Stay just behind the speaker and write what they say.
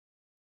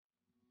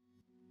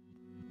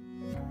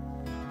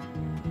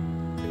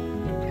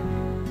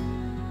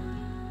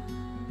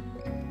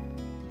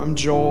I'm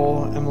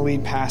Joel. I'm the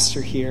lead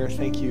pastor here.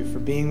 Thank you for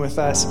being with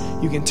us.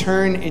 You can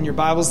turn in your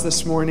Bibles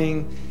this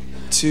morning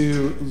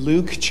to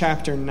Luke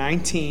chapter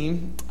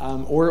 19,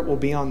 or it will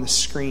be on the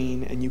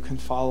screen, and you can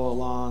follow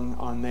along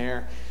on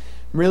there.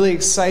 I'm really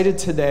excited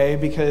today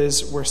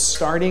because we're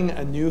starting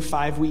a new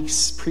 5-week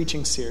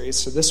preaching series.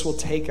 So this will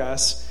take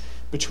us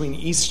between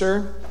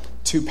Easter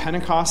to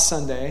Pentecost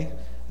Sunday.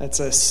 That's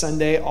a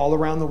Sunday all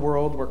around the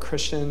world where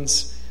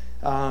Christians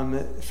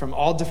from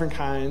all different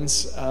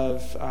kinds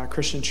of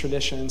Christian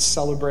traditions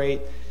celebrate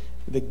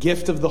the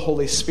gift of the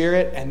Holy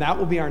Spirit, and that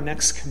will be our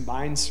next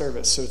combined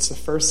service. So it's the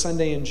first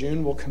Sunday in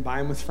June. We'll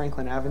combine with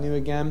Franklin Avenue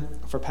again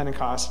for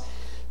Pentecost.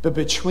 But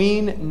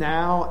between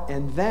now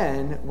and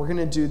then, we're going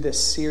to do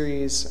this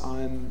series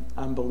on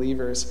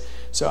Unbelievers.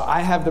 So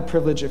I have the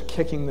privilege of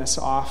kicking this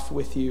off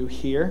with you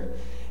here,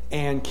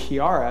 and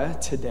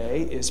Kiara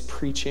today is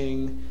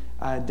preaching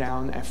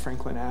down at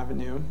Franklin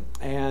Avenue.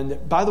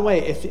 And by the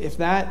way,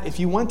 if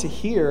you want to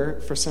hear,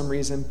 for some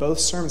reason, both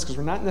sermons, because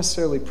we're not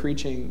necessarily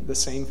preaching the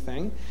same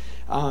thing,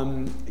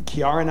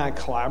 Kiara and I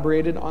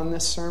collaborated on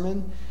this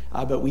sermon,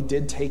 but we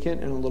did take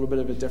it in a little bit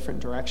of a different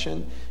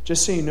direction.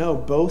 Just so you know,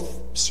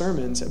 both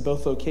sermons at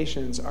both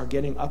locations are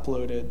getting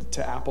uploaded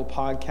to Apple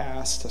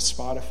Podcasts, to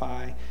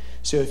Spotify.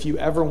 So if you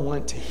ever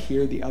want to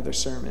hear the other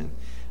sermon,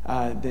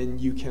 then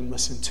you can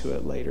listen to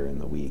it later in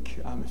the week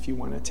if you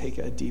want to take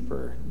a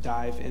deeper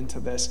dive into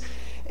this.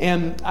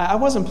 And I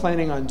wasn't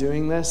planning on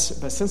doing this,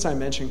 but since I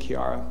mentioned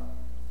Kiara,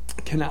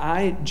 can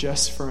I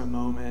just for a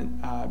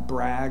moment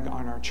brag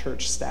on our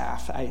church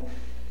staff?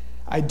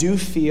 I do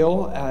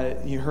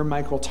feel, you heard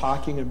Michael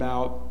talking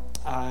about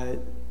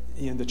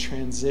the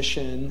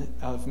transition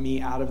of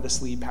me out of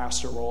this lead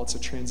pastor role. It's a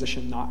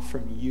transition not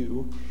from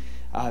you,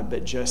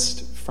 but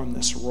just from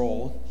this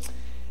role.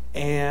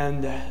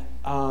 And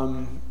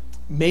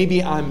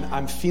maybe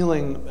I'm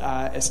feeling,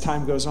 as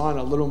time goes on,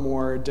 a little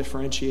more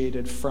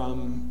differentiated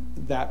from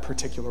that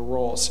particular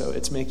role. So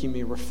it's making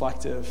me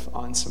reflective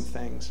on some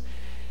things.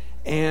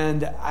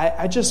 And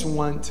I just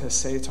want to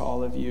say to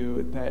all of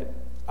you that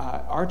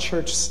our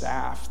church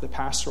staff, the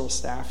pastoral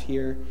staff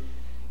here,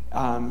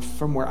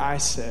 from where I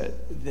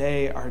sit,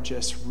 they are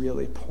just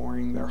really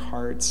pouring their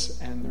hearts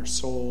and their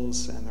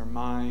souls and their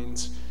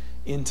minds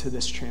into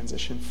this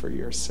transition for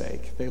your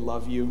sake. They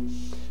love you.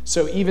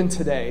 So even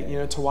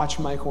today, to watch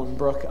Michael and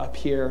Brooke up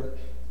here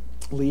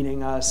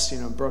leading us,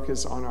 Brooke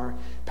is on our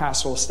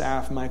pastoral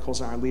staff, Michael's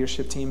on our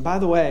leadership team. By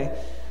the way,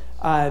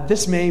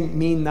 this may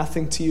mean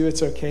nothing to you.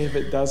 It's okay if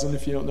it doesn't,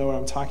 if you don't know what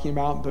I'm talking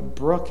about. But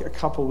Brooke, a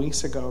couple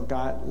weeks ago,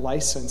 got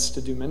licensed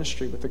to do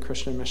ministry with the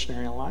Christian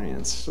Missionary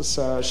Alliance.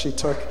 So she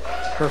took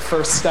her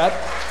first step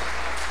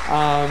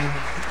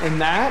in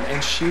that,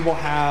 and she will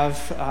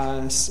have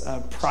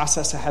a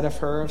process ahead of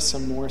her,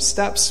 some more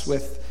steps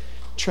with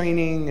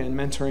training and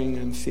mentoring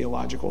and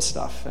theological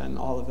stuff and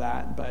all of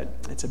that. But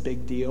it's a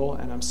big deal,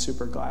 and I'm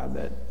super glad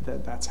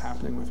that that's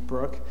happening with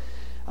Brooke.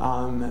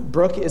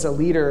 Brooke is a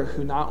leader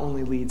who not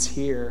only leads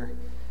here,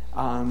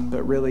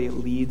 but really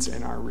leads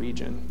in our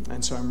region.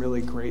 And so I'm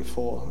really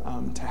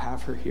grateful to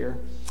have her here.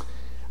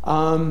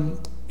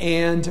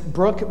 And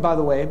Brooke, by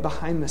the way,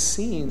 behind the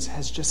scenes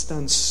has just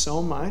done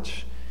so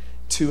much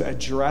to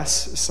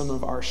address some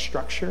of our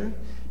structure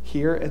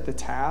here at the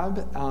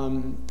Tab.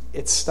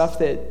 It's stuff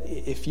that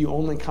if you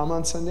only come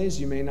on Sundays,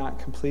 you may not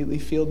completely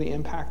feel the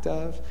impact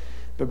of.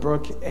 But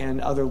Brooke and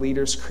other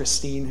leaders,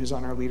 Christine, who's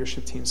on our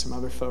leadership team, some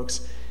other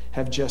folks,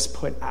 have just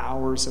put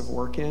hours of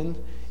work in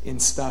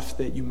stuff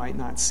that you might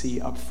not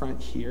see up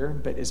front here,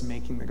 but is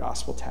making the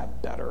Gospel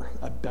Tab better,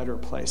 a better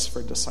place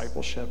for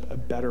discipleship, a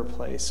better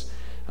place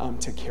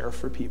to care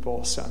for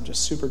people. So I'm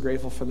just super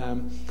grateful for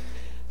them.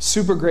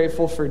 Super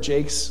grateful for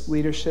Jake's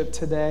leadership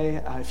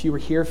today. If you were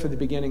here for the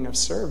beginning of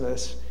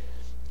service,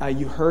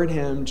 you heard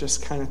him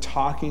just kind of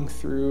talking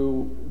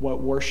through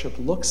what worship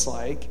looks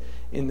like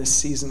in this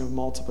season of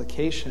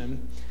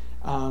multiplication,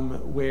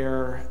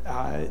 where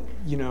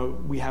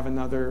we have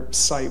another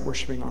site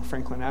worshiping on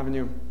Franklin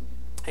Avenue.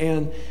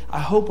 And I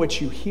hope what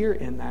you hear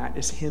in that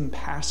is him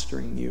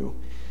pastoring you.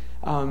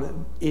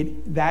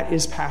 That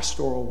is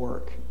pastoral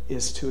work,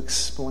 is to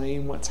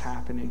explain what's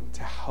happening,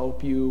 to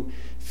help you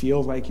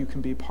feel like you can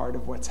be part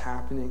of what's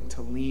happening,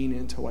 to lean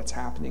into what's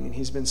happening. And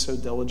he's been so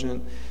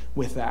diligent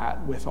with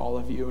that, with all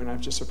of you, and I've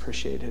just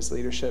appreciated his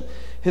leadership.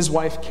 His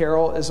wife,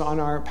 Carol, is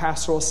on our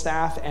pastoral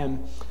staff,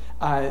 and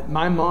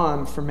my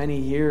mom, for many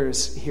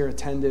years here,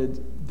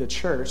 attended the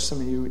church.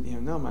 Some of you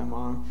know my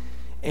mom.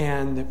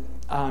 And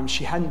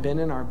she hadn't been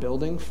in our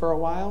building for a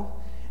while.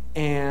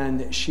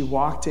 And she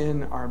walked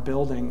in our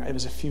building, it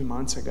was a few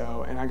months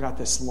ago, and I got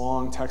this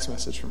long text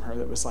message from her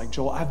that was like,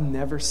 Joel, I've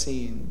never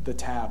seen the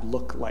Tab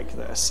look like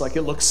this. Like,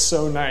 it looks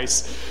so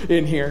nice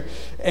in here.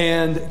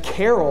 And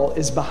Carol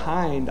is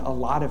behind a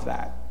lot of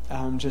that.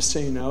 Just so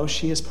you know,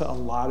 she has put a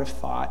lot of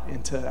thought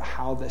into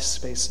how this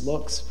space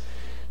looks.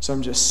 So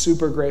I'm just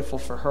super grateful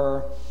for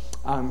her.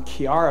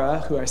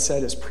 Kiara, who I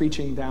said is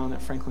preaching down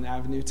at Franklin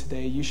Avenue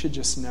today, you should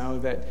just know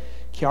that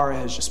Kiara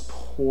has just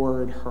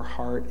poured her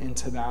heart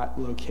into that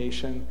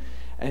location.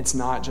 And it's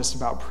not just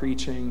about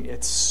preaching.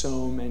 It's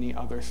so many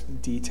other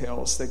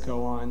details that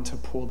go on to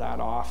pull that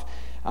off.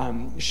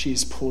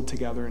 She's pulled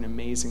together an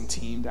amazing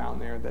team down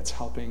there that's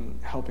helping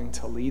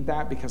to lead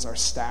that, because our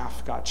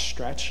staff got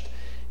stretched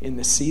in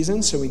the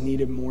season, so we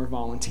needed more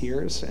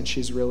volunteers, and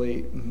she's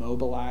really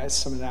mobilized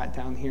some of that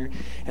down here.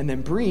 And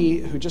then Bree,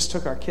 who just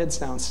took our kids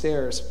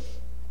downstairs,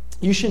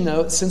 you should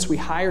know, since we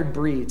hired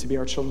Bree to be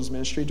our children's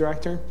ministry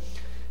director,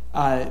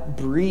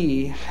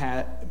 Bree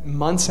had,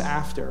 months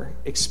after,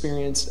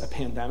 experienced a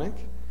pandemic,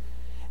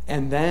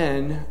 and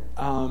then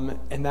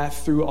and that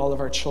threw all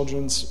of our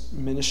children's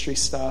ministry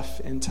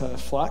stuff into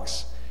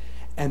flux.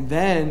 And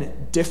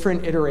then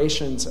different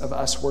iterations of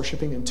us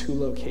worshiping in 2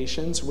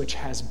 locations, which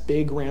has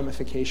big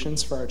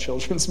ramifications for our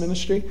children's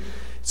ministry.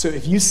 So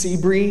if you see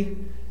Bree,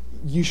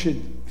 you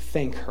should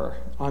thank her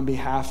on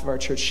behalf of our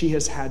church. She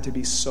has had to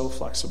be so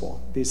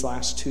flexible these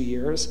last 2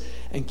 years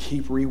and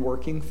keep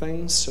reworking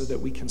things so that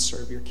we can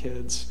serve your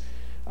kids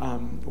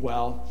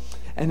well.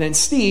 And then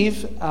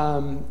Steve,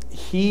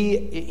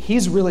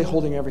 he's really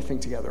holding everything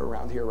together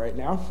around here right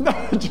now,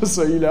 just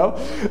so you know.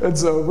 And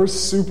so we're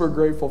super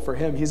grateful for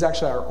him. He's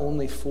actually our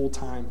only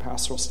full-time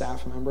pastoral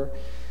staff member.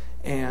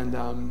 And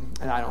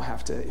I don't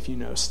have to, if you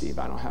know Steve,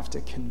 I don't have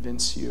to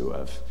convince you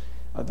of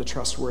the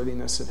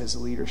trustworthiness of his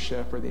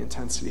leadership or the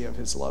intensity of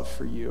his love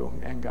for you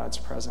and God's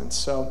presence.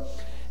 So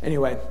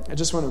anyway, I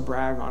just want to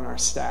brag on our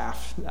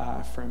staff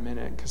for a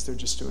minute, because they're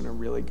just doing a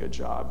really good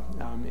job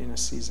in a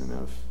season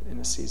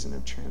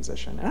of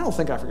transition. And I don't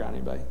think I forgot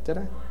anybody, did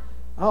I?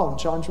 Oh,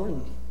 John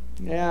Jordan.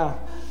 Yeah.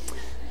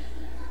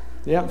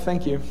 Yeah,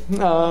 thank you.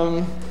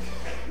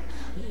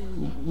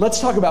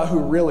 Let's talk about who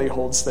really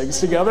holds things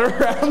together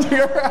around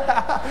here.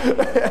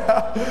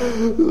 Yeah.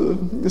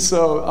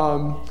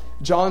 So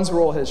John's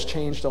role has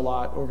changed a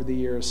lot over the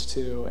years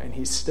too, and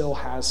he still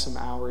has some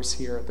hours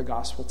here at the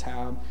Gospel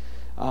Tab.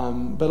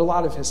 But a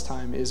lot of his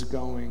time is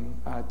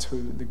going to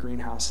the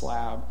greenhouse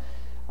lab.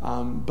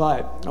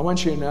 But I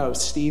want you to know,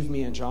 Steve,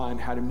 me, and John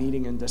had a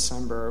meeting in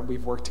December.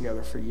 We've worked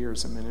together for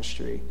years in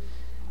ministry.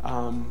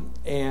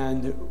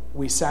 And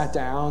we sat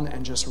down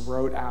and just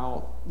wrote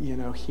out,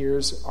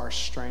 here's our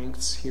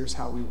strengths, here's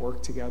how we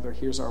work together,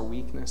 here's our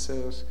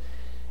weaknesses.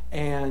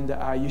 And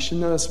you should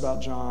know this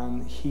about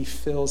John. He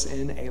fills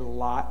in a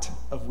lot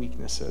of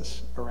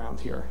weaknesses around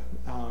here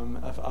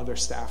of other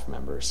staff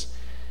members.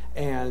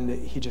 And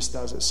he just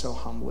does it so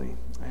humbly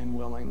and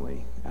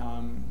willingly.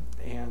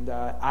 And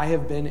I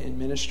have been in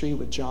ministry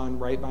with John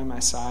right by my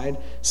side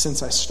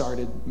since I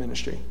started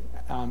ministry,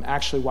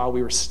 actually while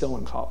we were still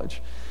in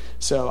college.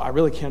 So I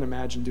really can't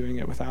imagine doing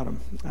it without him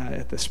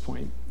at this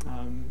point.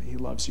 He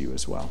loves you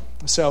as well.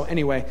 So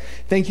anyway,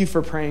 thank you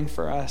for praying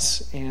for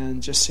us.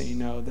 And just so you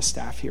know, the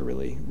staff here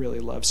really, really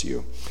loves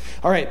you.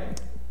 All right.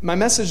 My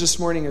message this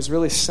morning is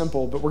really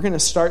simple, but we're going to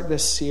start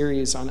this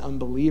series on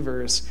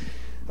Unbelievers.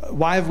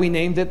 Why have we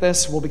named it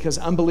this? Well, because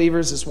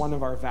Unbelievers is one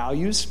of our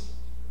values.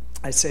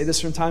 I say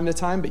this from time to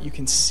time, but you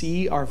can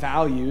see our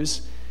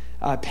values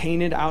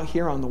painted out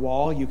here on the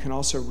wall. You can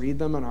also read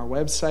them on our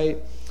website.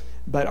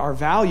 But our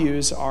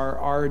values are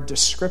our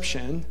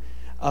description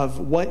of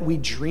what we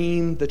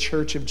dream the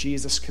Church of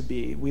Jesus could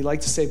be. We like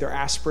to say they're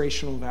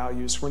aspirational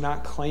values. We're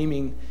not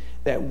claiming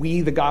that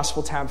we, the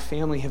Gospel Tab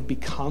family, have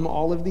become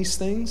all of these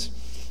things.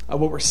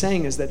 What we're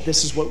saying is that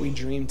this is what we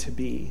dream to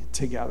be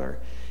together,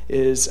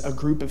 is a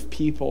group of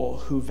people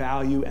who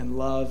value and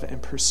love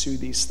and pursue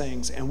these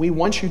things. And we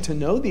want you to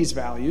know these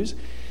values,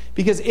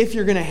 because if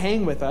you're going to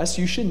hang with us,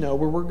 you should know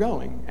where we're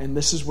going. And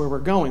this is where we're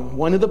going.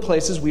 One of the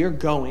places we are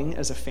going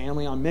as a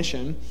family on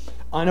mission,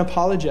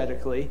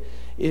 unapologetically,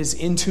 is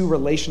into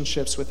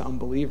relationships with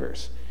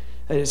unbelievers.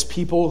 That is,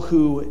 people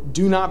who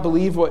do not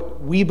believe what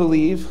we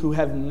believe, who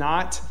have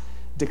not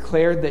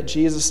declared that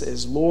Jesus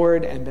is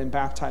Lord and been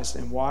baptized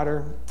in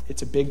water.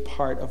 It's a big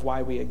part of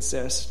why we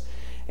exist.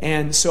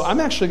 And so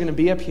I'm actually going to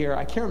be up here,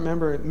 I can't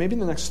remember, maybe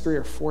the next 3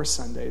 or 4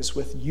 Sundays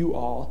with you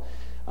all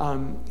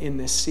in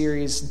this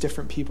series.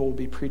 Different people will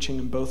be preaching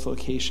in both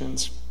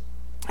locations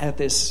at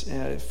this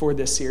for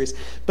this series.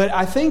 But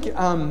I think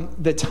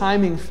the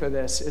timing for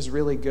this is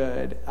really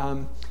good.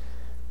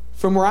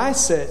 From where I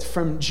sit,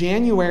 from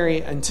January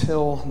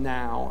until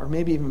now, or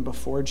maybe even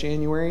before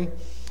January,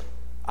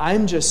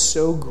 I'm just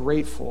so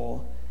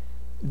grateful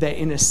that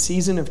in a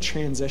season of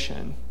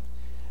transition,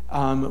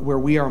 where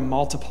we are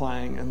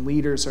multiplying and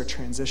leaders are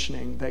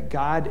transitioning, that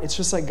God, it's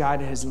just like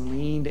God has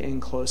leaned in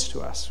close to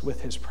us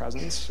with his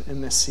presence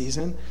in this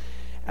season.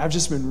 I've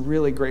just been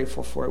really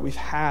grateful for it. We've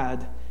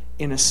had,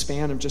 in a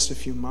span of just a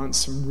few months,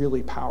 some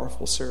really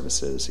powerful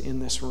services in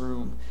this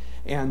room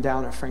and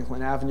down at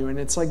Franklin Avenue. And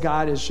it's like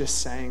God is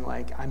just saying,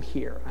 like, I'm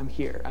here, I'm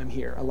here, I'm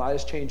here. A lot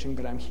is changing,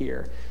 but I'm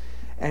here.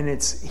 And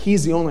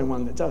he's the only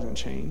one that doesn't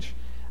change.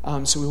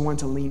 So we want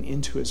to lean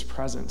into his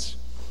presence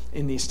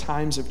in these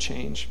times of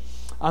change.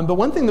 But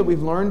one thing that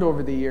we've learned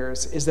over the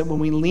years is that when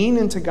we lean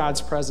into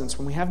God's presence,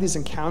 when we have these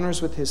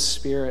encounters with his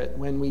Spirit,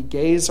 when we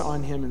gaze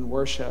on him in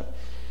worship,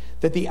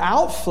 that the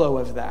outflow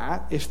of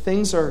that, if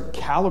things are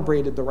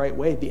calibrated the right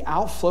way, the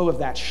outflow of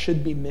that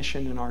should be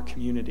mission in our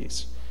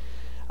communities.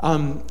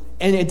 And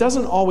it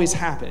doesn't always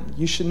happen.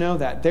 You should know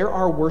that. There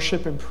are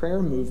worship and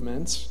prayer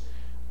movements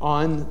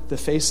on the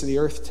face of the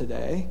earth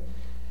today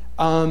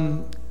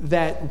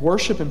that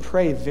worship and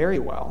pray very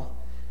well.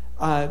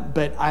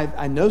 But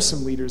I know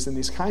some leaders in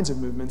these kinds of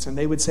movements, and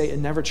they would say it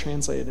never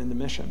translated into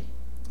mission.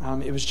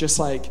 It was just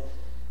like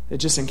it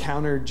just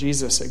encountered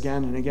Jesus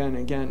again and again and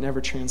again. It never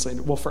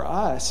translated. Well, for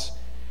us,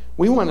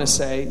 we want to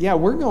say, yeah,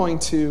 we're going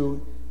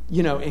to,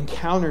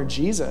 encounter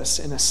Jesus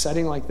in a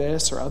setting like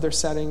this or other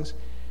settings,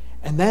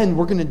 and then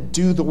we're going to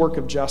do the work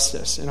of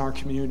justice in our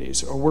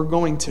communities, or we're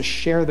going to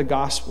share the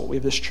gospel. We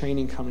have this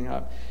training coming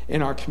up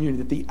in our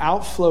community. That the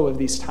outflow of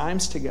these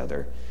times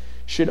together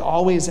should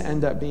always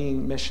end up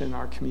being mission in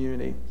our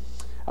community.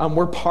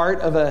 We're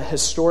part of a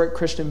historic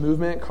Christian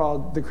movement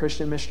called the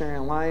Christian Missionary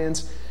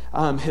Alliance.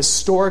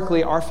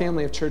 Historically, our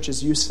family of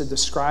churches used to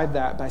describe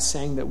that by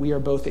saying that we are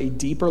both a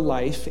deeper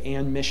life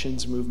and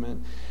missions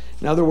movement.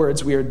 In other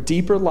words, we are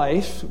deeper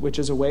life, which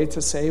is a way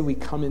to say we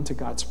come into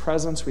God's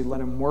presence, we let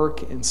him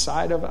work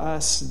inside of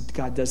us.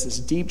 God does this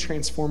deep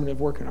transformative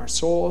work in our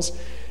souls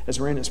as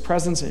we're in his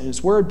presence and in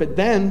his word. But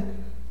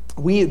then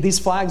these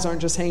flags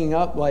aren't just hanging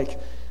up like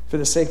for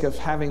the sake of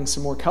having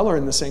some more color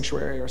in the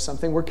sanctuary or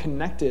something. We're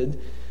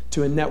connected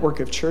to a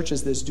network of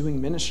churches that's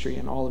doing ministry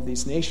in all of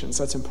these nations.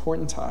 That's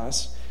important to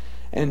us.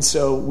 And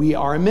so we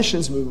are a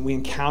missions movement. We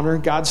encounter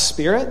God's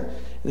Spirit, and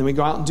then we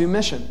go out and do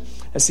mission.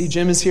 I see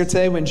Jim is here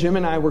today. When Jim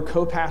and I were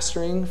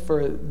co-pastoring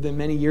for the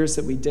many years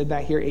that we did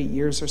that here, 8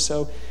 years or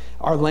so,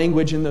 our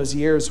language in those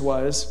years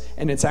was,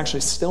 and it's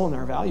actually still in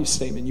our value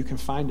statement, you can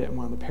find it in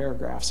one of the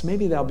paragraphs.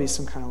 Maybe that'll be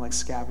some kind of like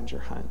scavenger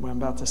hunt, what I'm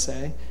about to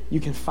say. You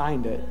can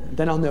find it.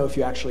 Then I'll know if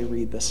you actually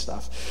read this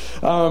stuff.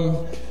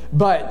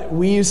 But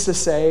we used to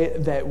say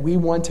that we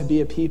want to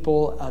be a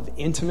people of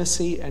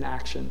intimacy and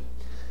action.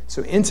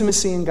 So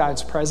intimacy in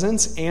God's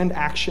presence and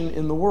action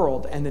in the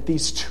world, and that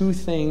these two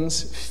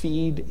things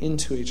feed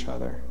into each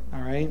other, all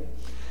right?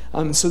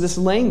 So this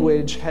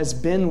language has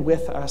been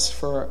with us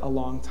for a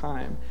long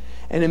time.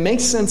 And it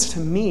makes sense to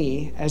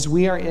me as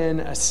we are in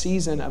a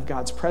season of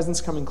God's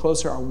presence coming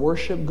closer, our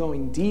worship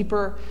going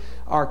deeper,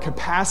 our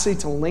capacity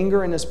to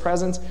linger in his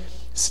presence.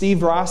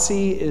 Steve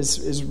Rossi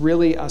is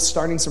really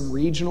starting some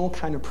regional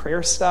kind of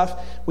prayer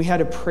stuff. We had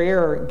a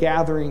prayer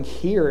gathering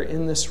here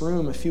in this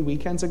room a few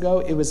weekends ago.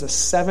 It was a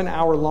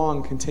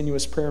 7-hour-long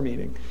continuous prayer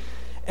meeting.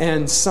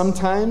 And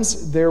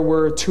sometimes there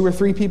were 2 or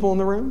 3 people in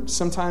the room.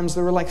 Sometimes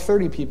there were like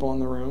 30 people in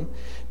the room.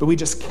 But we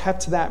just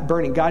kept that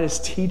burning. God is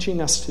teaching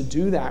us to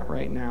do that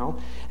right now.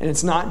 And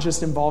it's not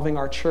just involving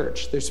our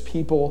church. There's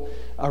people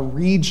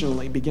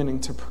regionally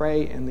beginning to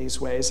pray in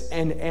these ways.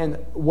 And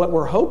what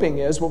we're hoping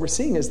is, what we're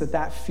seeing is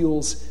that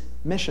fuels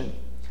mission.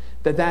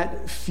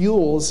 That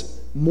fuels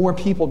more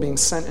people being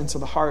sent into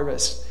the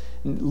harvest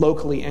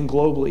locally and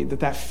globally.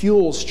 That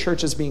fuels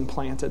churches being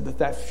planted.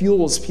 That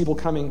fuels people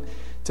coming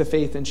to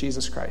faith in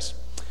Jesus Christ.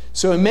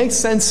 So it makes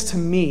sense to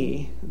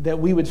me that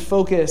we would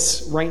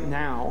focus right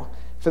now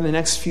for the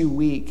next few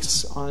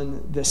weeks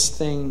on this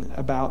thing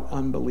about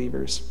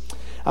unbelievers.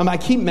 I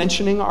keep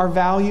mentioning our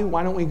value.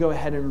 Why don't we go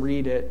ahead and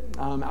read it?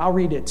 I'll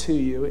read it to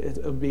you.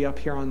 It'll be up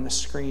here on the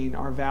screen.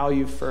 Our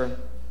value for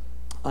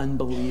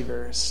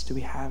unbelievers. Do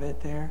we have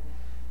it there?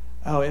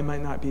 Oh, it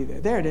might not be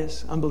there. There it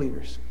is.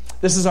 Unbelievers.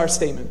 This is our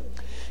statement.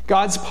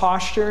 God's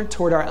posture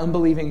toward our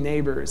unbelieving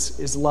neighbors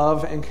is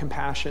love and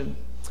compassion.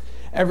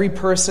 Every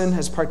person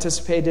has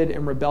participated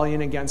in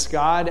rebellion against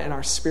God, and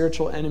our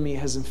spiritual enemy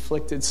has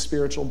inflicted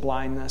spiritual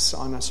blindness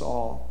on us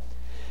all.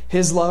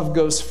 His love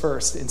goes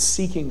first in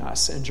seeking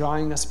us and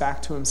drawing us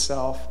back to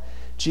himself.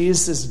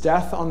 Jesus'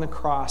 death on the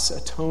cross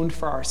atoned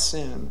for our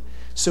sin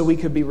so we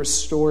could be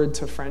restored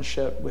to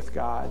friendship with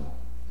God.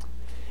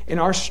 In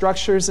our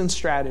structures and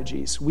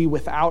strategies, we,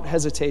 without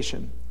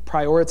hesitation,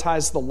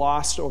 prioritize the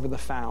lost over the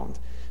found,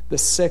 the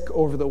sick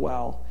over the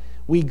well.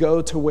 We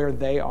go to where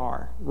they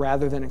are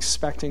rather than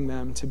expecting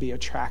them to be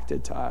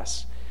attracted to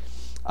us.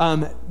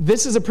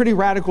 This is a pretty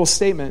radical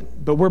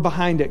statement, but we're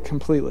behind it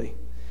completely.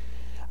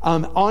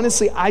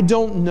 Honestly, I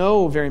don't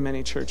know very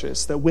many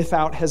churches that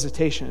without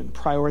hesitation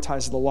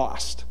prioritize the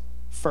lost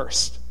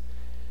first.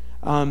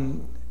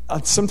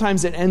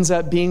 Sometimes it ends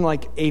up being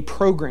like a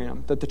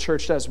program that the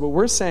church does. What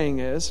we're saying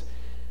is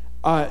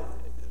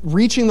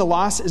reaching the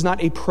lost is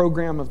not a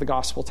program of the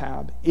Gospel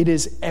Tab. It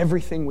is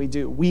everything we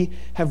do. We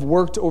have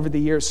worked over the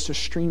years to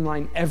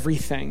streamline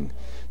everything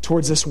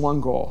towards this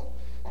one goal,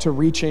 to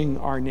reaching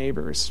our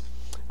neighbors.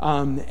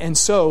 And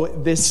so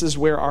this is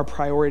where our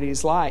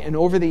priorities lie. And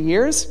over the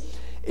years,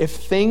 if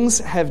things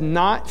have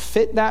not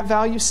fit that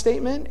value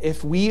statement,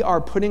 if we are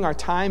putting our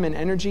time and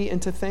energy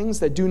into things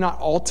that do not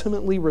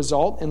ultimately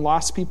result in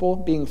lost people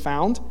being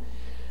found,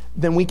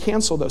 then we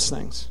cancel those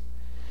things.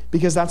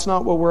 Because that's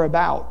not what we're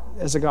about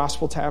as a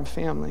Gospel Tab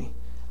family.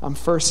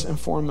 First and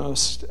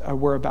foremost,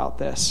 we're about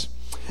this.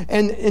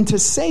 And to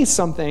say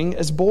something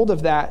as bold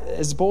as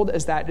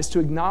that is to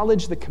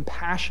acknowledge the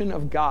compassion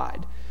of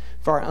God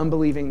for our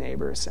unbelieving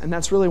neighbors. And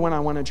that's really what I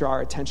want to draw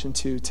our attention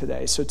to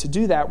today. So to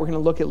do that, we're going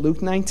to look at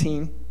Luke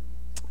 19,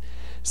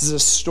 This is a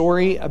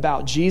story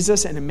about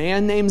Jesus and a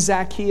man named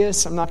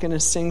Zacchaeus. I'm not going to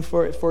sing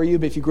for it for you,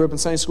 but if you grew up in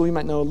Sunday school, you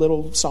might know a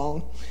little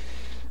song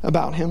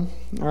about him.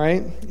 All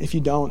right? If you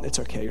don't, it's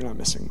okay. You're not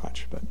missing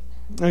much. But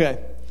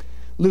okay.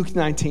 Luke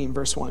 19,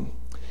 verse 1.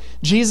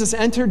 Jesus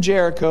entered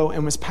Jericho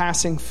and was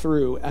passing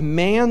through. A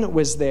man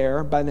was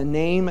there by the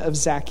name of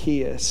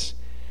Zacchaeus.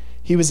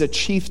 He was a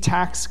chief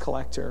tax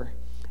collector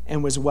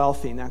and was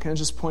wealthy. Now, can I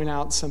just point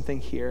out something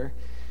here?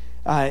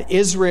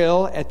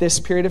 Israel, at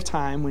this period of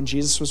time, when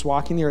Jesus was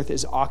walking the earth,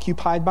 is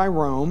occupied by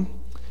Rome.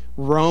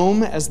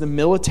 Rome, as the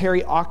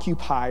military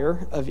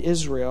occupier of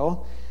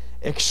Israel,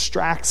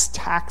 extracts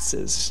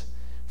taxes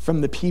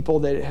from the people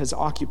that it has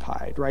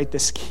occupied, right?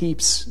 This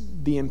keeps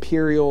the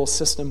imperial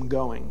system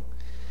going.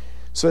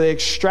 So they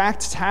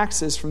extract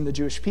taxes from the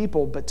Jewish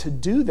people, but to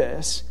do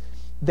this,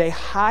 they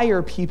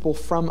hire people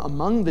from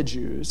among the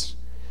Jews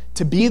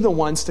to be the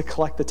ones to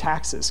collect the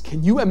taxes.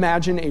 Can you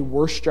imagine a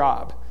worse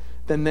job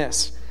than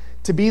this?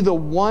 To be the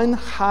one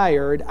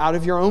hired out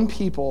of your own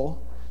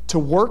people to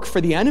work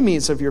for the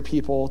enemies of your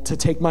people to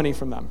take money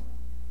from them,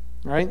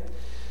 right?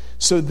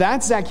 So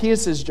that's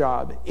Zacchaeus'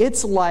 job.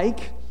 It's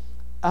like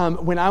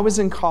when I was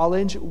in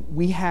college,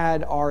 we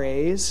had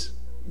RAs,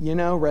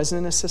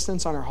 resident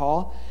assistants on our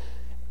hall.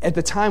 At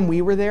the time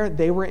we were there,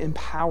 they were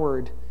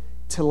empowered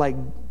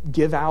to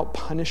give out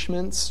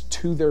punishments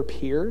to their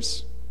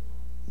peers.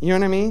 You know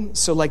what I mean?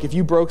 So if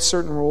you broke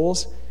certain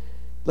rules,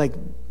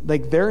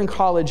 they're in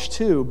college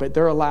too, but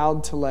they're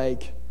allowed to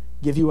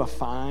give you a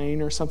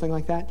fine or something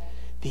like that.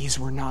 These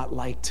were not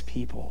liked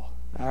people,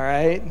 all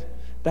right?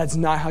 That's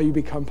not how you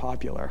become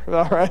popular,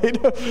 all right?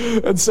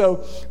 And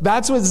so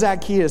that's what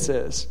Zacchaeus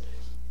is.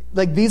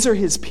 These are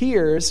his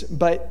peers,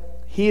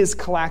 but he is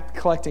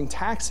collecting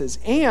taxes.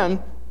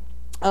 And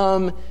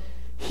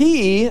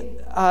he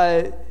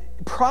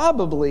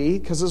probably,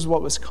 because this is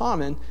what was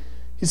common,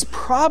 he's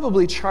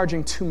probably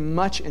charging too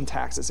much in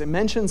taxes. It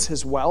mentions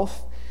his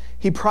wealth.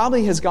 He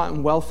probably has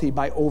gotten wealthy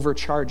by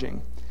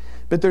overcharging.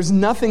 But there's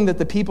nothing that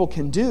the people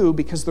can do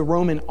because the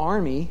Roman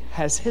army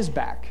has his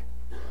back,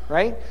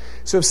 right?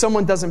 So if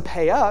someone doesn't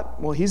pay up,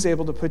 well, he's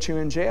able to put you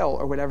in jail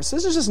or whatever. So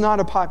this is just not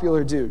a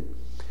popular dude,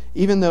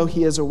 even though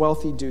he is a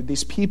wealthy dude.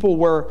 These people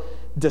were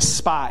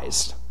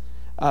despised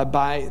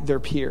by their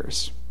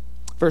peers.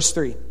 Verse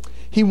 3,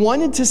 he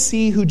wanted to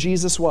see who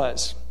Jesus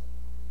was,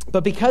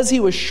 but because he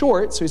was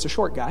short, so he's a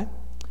short guy,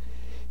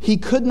 he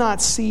could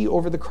not see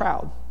over the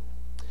crowd.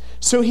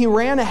 So he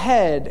ran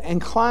ahead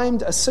and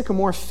climbed a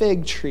sycamore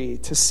fig tree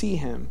to see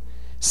him,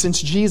 since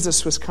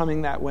Jesus was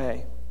coming that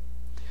way.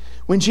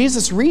 When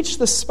Jesus reached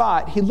the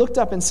spot, he looked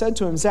up and said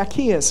to him,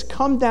 Zacchaeus,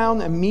 come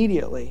down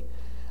immediately.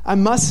 I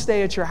must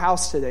stay at your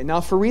house today. Now,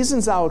 for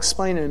reasons I'll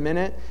explain in a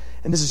minute,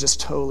 and this is just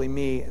totally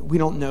me, we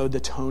don't know the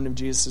tone of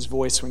Jesus'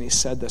 voice when he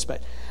said this,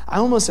 but I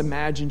almost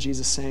imagine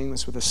Jesus saying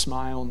this with a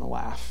smile and a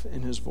laugh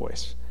in his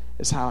voice,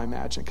 is how I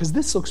imagine. Because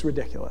this looks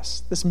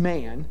ridiculous. This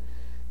man,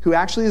 who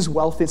actually is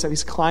wealthy, so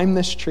he's climbed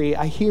this tree,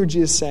 I hear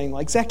Jesus saying,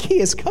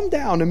 Zacchaeus, come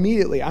down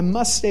immediately. I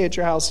must stay at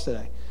your house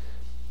today.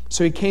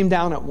 So he came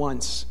down at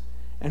once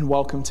and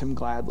welcomed him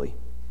gladly.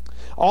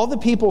 All the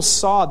people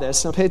saw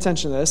this. Now pay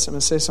attention to this. I'm going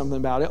to say something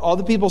about it. All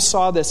the people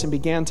saw this and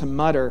began to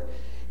mutter,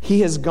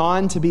 he has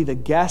gone to be the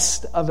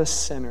guest of a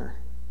sinner.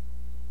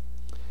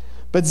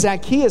 But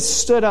Zacchaeus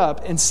stood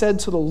up and said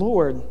to the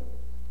Lord,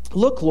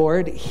 look,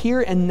 Lord,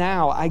 here and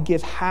now I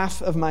give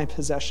half of my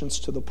possessions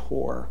to the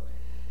poor.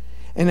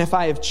 And if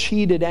I have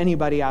cheated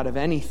anybody out of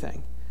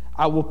anything,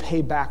 I will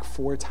pay back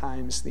 4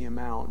 times the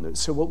amount.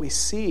 So what we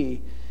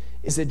see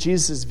is that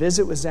Jesus'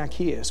 visit with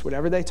Zacchaeus,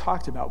 whatever they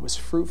talked about, was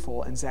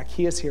fruitful, and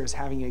Zacchaeus here is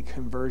having a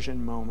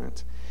conversion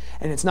moment.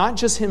 And it's not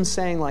just him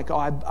saying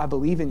I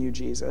believe in you,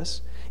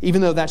 Jesus.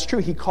 Even though that's true,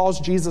 he calls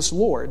Jesus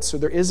Lord. So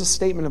there is a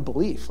statement of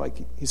belief,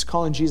 he's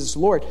calling Jesus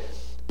Lord.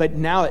 But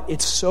now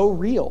it's so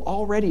real.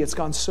 Already it's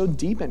gone so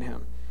deep in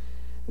him.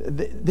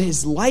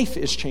 His life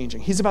is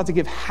changing. He's about to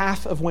give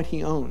half of what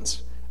he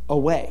owns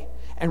away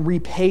and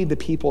repay the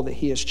people that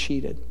he has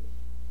cheated.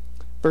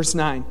 Verse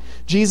 9,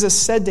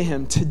 Jesus said to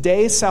him,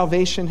 today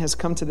salvation has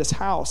come to this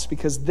house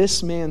because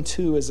this man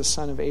too is a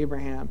son of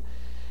Abraham.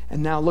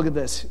 And now look at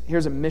this.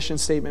 Here's a mission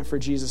statement for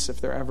Jesus if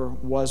there ever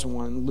was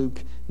one.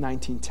 Luke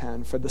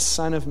 19:10. For the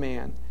Son of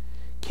Man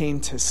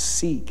came to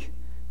seek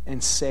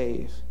and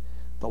save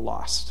the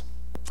lost.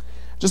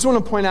 Just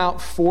want to point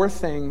out 4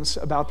 things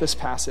about this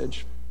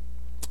passage.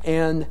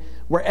 And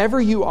wherever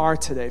you are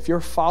today, if you're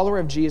a follower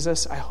of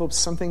Jesus, I hope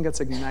something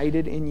gets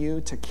ignited in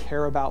you to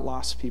care about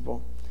lost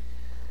people.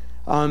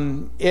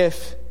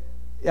 If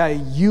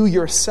you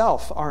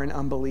yourself are an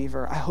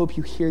unbeliever, I hope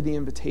you hear the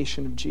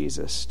invitation of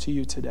Jesus to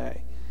you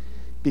today,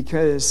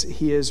 because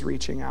he is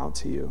reaching out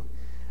to you.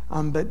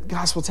 But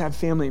Gospel Tab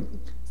family,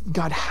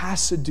 God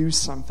has to do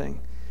something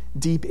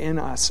deep in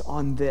us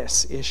on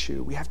this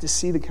issue. We have to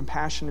see the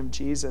compassion of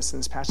Jesus in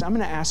this passage. I'm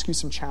going to ask you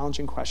some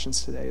challenging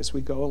questions today as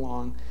we go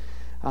along,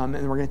 and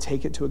we're going to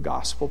take it to a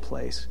gospel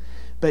place.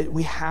 But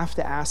we have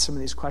to ask some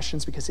of these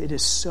questions because it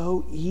is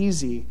so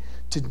easy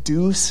to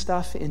do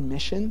stuff in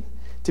mission,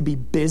 to be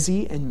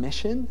busy in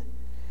mission,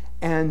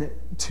 and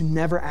to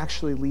never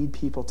actually lead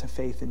people to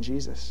faith in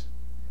Jesus.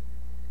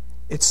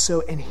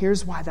 And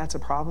here's why that's a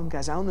problem,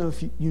 guys. I don't know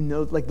if you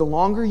know, like the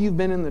longer you've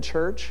been in the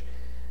church,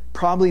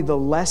 probably the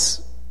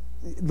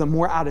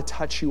more out of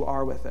touch you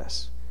are with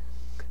this.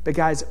 But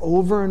guys,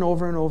 over and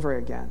over and over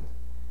again,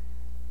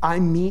 I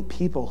meet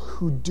people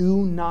who do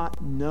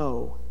not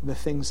know the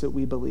things that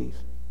we believe.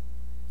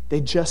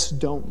 They just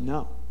don't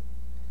know.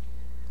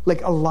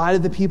 Like a lot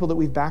of the people that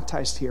we've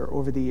baptized here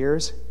over the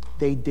years,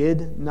 they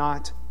did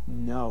not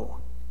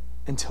know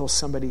until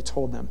somebody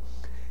told them.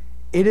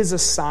 It is a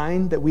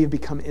sign that we have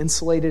become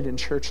insulated in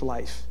church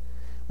life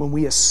when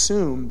we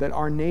assume that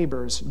our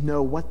neighbors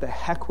know what the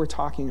heck we're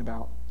talking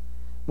about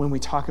when we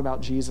talk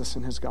about Jesus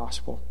and his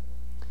gospel.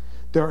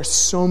 There are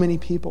so many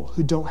people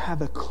who don't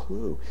have a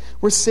clue.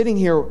 We're sitting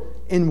here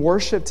in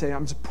worship today.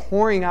 I'm just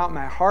pouring out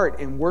my heart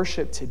in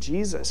worship to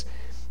Jesus.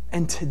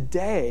 And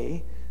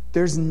today,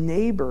 there's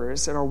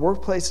neighbors at our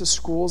workplaces,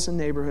 schools, and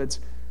neighborhoods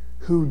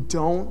who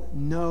don't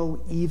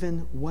know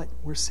even what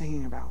we're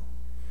singing about,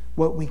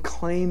 what we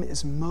claim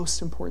is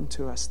most important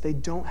to us. They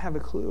don't have a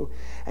clue.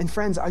 And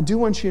friends, I do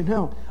want you to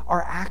know,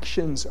 our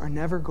actions are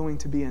never going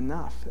to be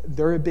enough.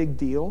 They're a big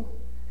deal.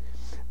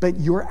 But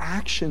your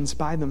actions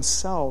by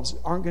themselves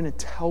aren't going to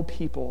tell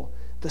people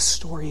the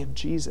story of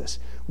Jesus.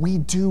 We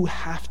do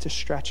have to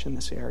stretch in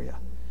this area.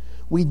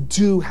 We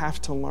do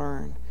have to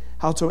learn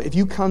how to. If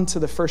you come to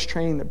the first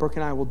training that Brooke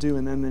and I will do,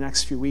 and then the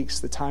next few weeks,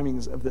 the timing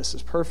of this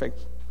is perfect.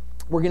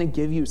 We're going to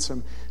give you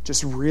some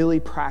just really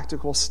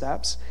practical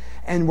steps.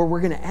 And where we're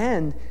going to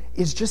end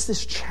is just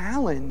this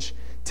challenge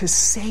to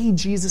say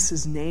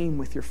Jesus' name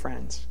with your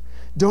friends.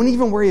 Don't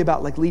even worry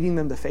about like leading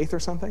them to faith or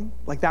something.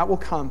 Like that will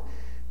come.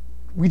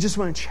 We just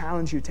want to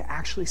challenge you to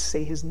actually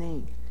say his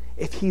name.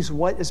 If he's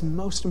what is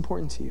most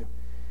important to you,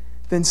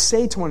 then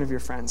say to one of your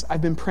friends,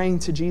 I've been praying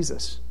to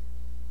Jesus.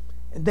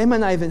 And they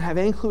might not even have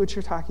any clue what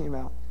you're talking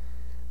about.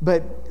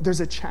 But there's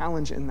a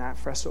challenge in that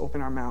for us to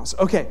open our mouths.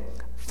 Okay,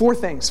 4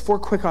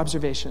 quick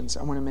observations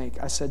I want to make.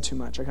 I said too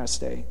much. I got to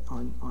stay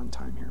on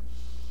time here.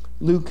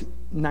 Luke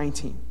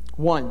 19.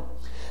 1,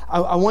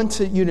 I want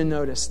you to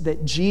notice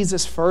that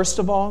Jesus, first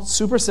of all,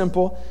 super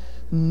simple,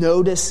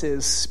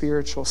 notices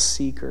spiritual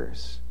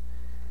seekers.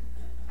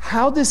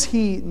 How does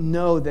he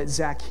know that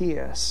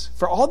Zacchaeus,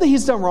 for all that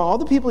he's done wrong, all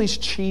the people he's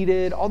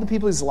cheated, all the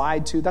people he's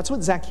lied to, that's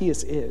what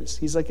Zacchaeus is.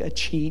 He's like a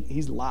cheat.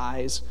 He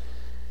lies.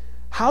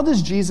 How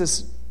does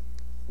Jesus,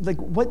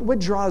 what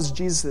draws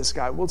Jesus to this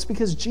guy? Well, it's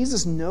because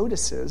Jesus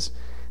notices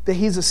that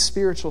he's a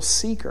spiritual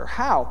seeker.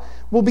 How?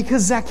 Well,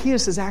 because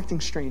Zacchaeus is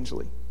acting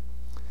strangely.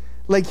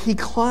 Like he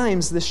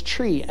climbs this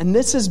tree. And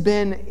this has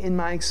been, in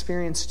my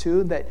experience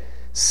too, that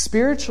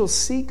spiritual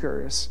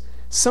seekers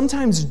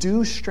sometimes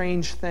do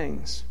strange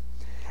things.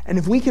 And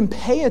if we can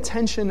pay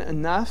attention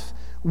enough,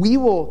 we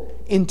will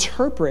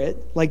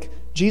interpret, like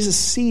Jesus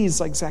sees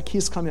like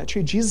Zacchaeus climbing that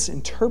tree. Jesus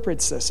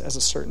interprets this as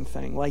a certain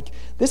thing. Like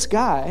this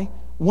guy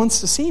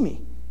wants to see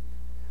me.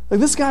 Like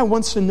this guy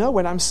wants to know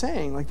what I'm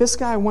saying. Like this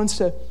guy wants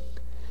to.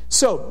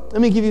 So let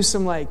me give you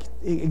some like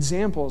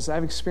examples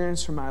I've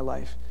experienced from my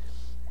life.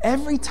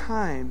 Every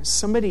time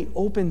somebody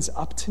opens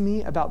up to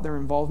me about their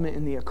involvement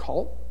in the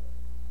occult,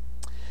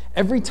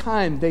 every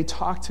time they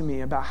talk to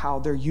me about how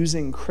they're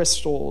using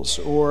crystals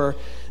or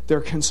they're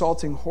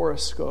consulting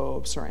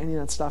horoscopes or any of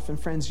that stuff, and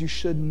friends, you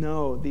should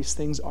know these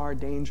things are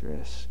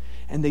dangerous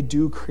and they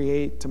do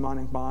create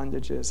demonic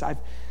bondages.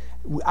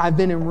 I've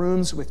been in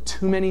rooms with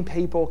too many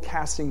people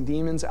casting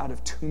demons out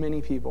of too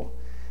many people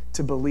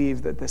to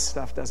believe that this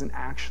stuff doesn't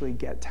actually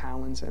get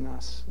talons in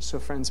us. So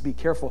friends, be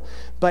careful.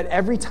 But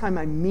every time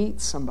I meet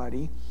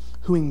somebody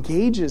who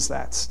engages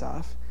that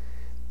stuff,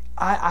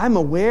 I'm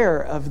aware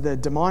of the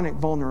demonic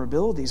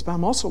vulnerabilities, but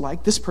I'm also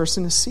like, this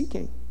person is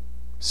seeking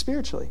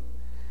spiritually.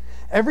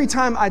 Every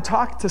time I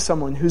talk to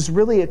someone who's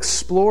really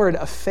explored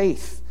a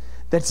faith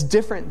that's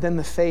different than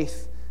the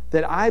faith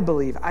that I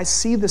believe, I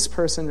see this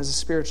person as a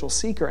spiritual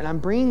seeker. And I'm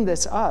bringing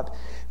this up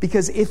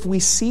because if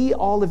we see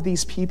all of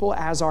these people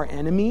as our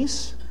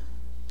enemies,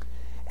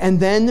 and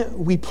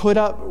then we put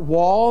up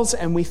walls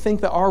and we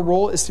think that our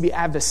role is to be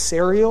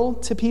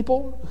adversarial to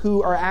people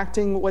who are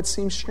acting what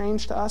seems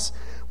strange to us,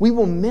 we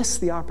will miss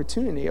the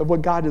opportunity of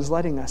what God is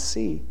letting us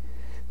see,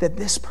 that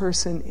this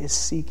person is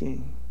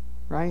seeking,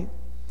 right?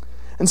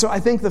 And so I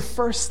think the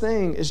first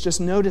thing is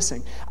just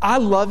noticing. I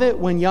love it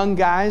when young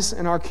guys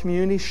in our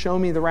community show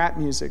me the rap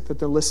music that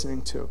they're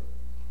listening to.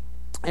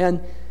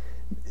 And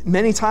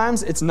many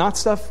times it's not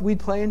stuff we'd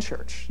play in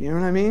church, you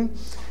know what I mean?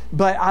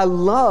 But I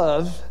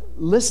love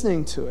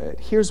listening to it.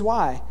 Here's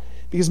why.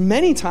 Because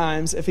many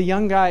times if a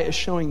young guy is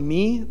showing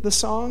me the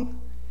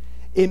song,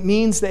 it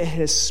means that it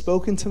has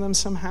spoken to them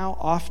somehow,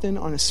 often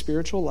on a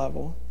spiritual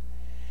level.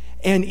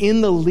 And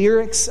in the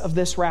lyrics of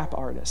this rap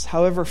artist,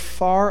 however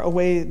far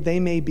away they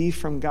may be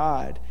from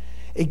God,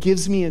 it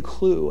gives me a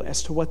clue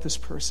as to what this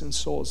person's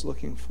soul is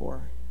looking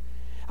for.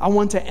 I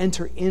want to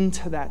enter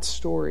into that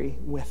story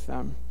with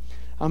them.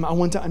 I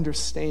want to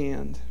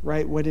understand,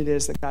 right, what it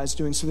is that God's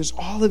doing. So there's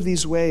all of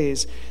these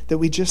ways that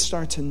we just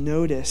start to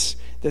notice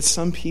that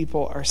some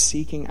people are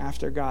seeking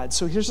after God.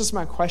 So here's just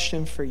my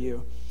question for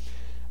you.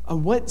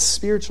 What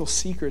spiritual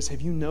seekers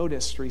have you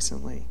noticed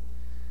recently?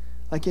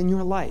 Like in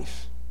your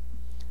life,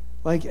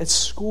 like at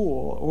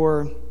school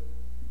or,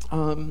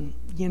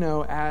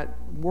 at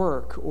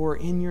work or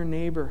in your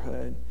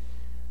neighborhood.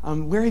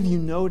 Where have you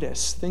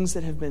noticed things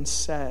that have been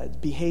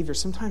said, behavior?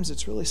 Sometimes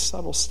it's really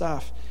subtle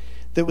stuff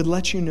that would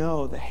let you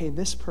know that, hey,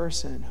 this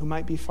person who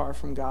might be far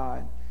from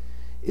God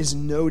is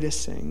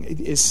noticing,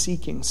 is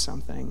seeking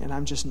something, and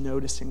I'm just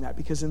noticing that.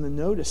 Because in the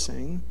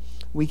noticing,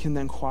 we can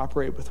then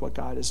cooperate with what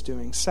God is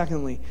doing.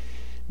 Secondly,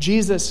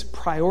 Jesus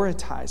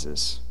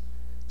prioritizes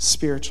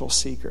spiritual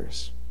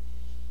seekers.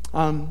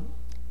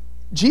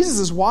 Jesus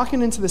is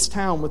walking into this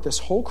town with this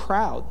whole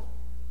crowd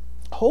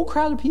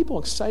of people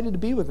excited to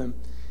be with him.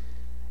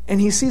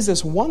 And he sees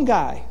this one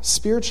guy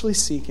spiritually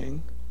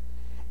seeking,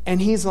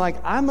 and he's like,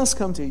 I must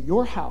come to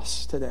your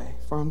house today,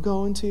 for I'm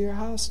going to your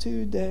house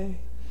today.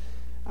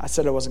 I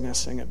said I wasn't going to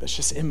sing it, but it's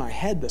just in my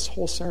head this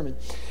whole sermon.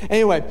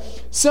 Anyway,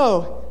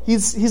 so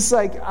he's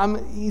like, I'm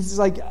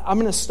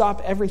going to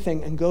stop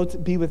everything and go to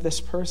be with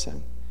this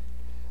person.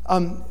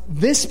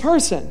 This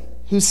person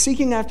who's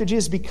seeking after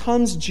Jesus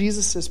becomes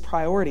Jesus'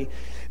 priority.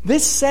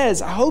 This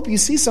says, I hope you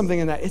see something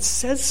in that. It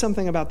says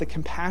something about the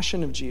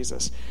compassion of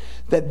Jesus.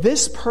 That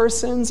this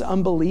person's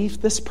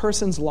unbelief, this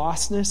person's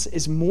lostness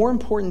is more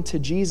important to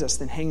Jesus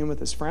than hanging with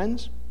his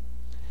friends.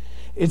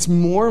 It's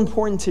more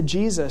important to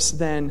Jesus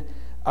than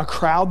a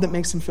crowd that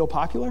makes him feel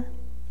popular.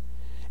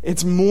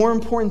 It's more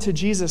important to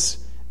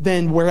Jesus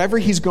than wherever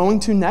he's going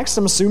to next.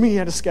 I'm assuming he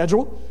had a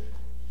schedule.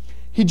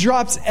 He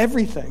drops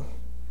everything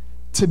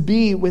to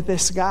be with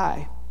this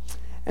guy.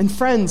 And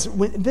friends,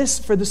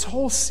 for this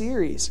whole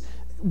series,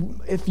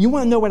 if you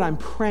want to know what I'm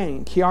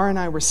praying, Kiara and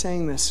I were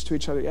saying this to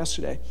each other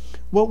yesterday,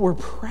 what we're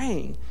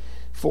praying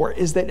for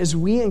is that as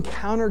we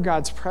encounter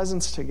God's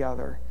presence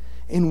together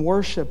in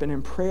worship and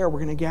in prayer, we're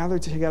going to gather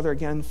together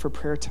again for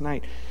prayer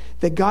tonight,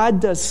 that God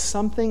does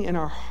something in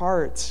our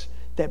hearts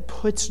that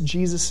puts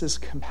Jesus'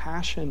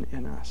 compassion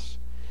in us.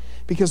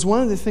 Because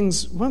one of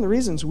the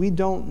reasons we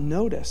don't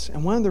notice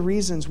and one of the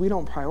reasons we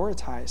don't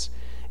prioritize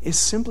is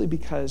simply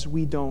because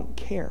we don't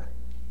care.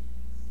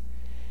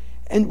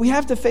 And we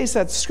have to face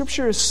that.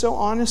 Scripture is so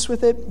honest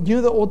with it. You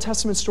know the Old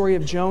Testament story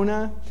of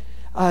Jonah?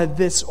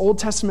 This Old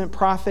Testament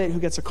prophet who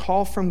gets a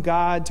call from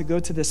God to go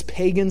to this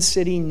pagan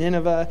city,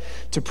 Nineveh,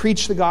 to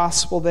preach the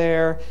gospel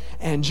there.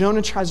 And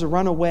Jonah tries to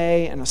run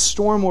away, and a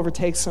storm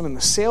overtakes him, and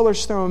the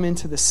sailors throw him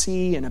into the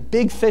sea, and a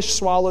big fish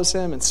swallows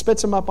him and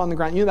spits him up on the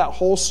ground. You know that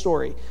whole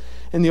story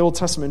in the Old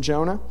Testament,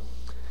 Jonah?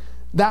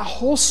 That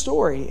whole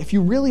story, if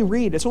you really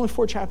read, it's only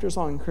 4 chapters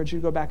long. I encourage you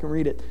to go back and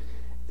read it.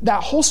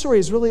 That whole story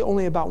is really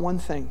only about one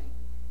thing.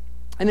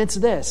 And it's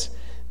this,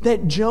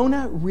 that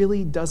Jonah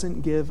really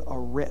doesn't give a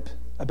rip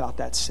about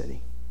that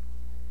city.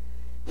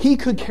 He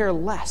could care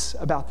less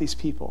about these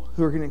people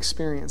who are going to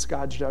experience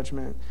God's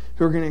judgment,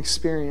 who are going to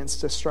experience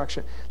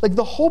destruction. Like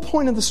the whole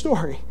point of the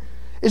story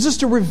is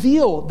just to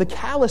reveal the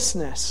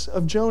callousness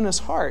of Jonah's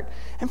heart.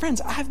 And friends,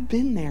 I've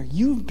been there.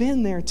 You've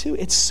been there too.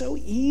 It's so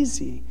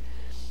easy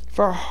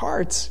for our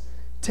hearts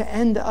to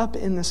end up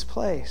in this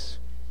place.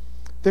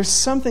 There's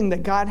something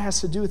that God has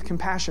to do with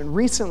compassion.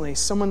 Recently,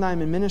 someone that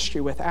I'm in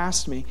ministry with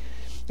asked me,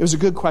 it was a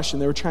good question.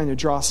 They were trying to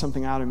draw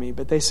something out of me,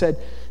 but they said,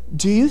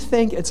 do you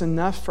think it's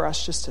enough for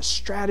us just to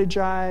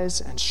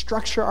strategize and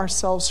structure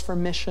ourselves for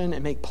mission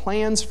and make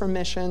plans for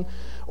mission,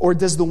 or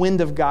does the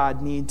wind of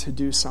God need to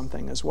do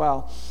something as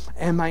well?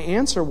 And my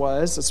answer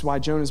was, that's why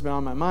Jonah's been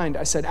on my mind,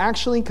 I said,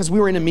 actually, because we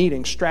were in a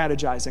meeting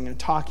strategizing and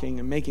talking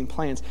and making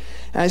plans.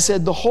 And I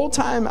said, the whole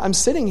time I'm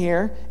sitting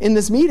here in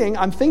this meeting,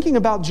 I'm thinking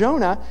about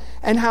Jonah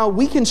and how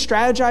we can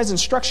strategize and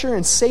structure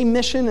and say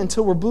mission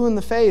until we're blue in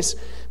the face.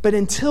 But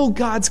until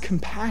God's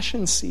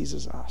compassion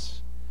seizes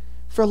us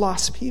for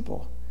lost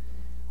people,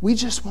 we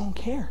just won't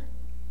care.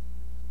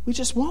 We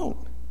just won't.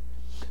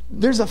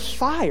 There's a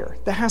fire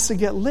that has to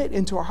get lit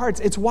into our hearts.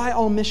 It's why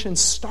all mission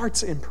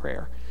starts in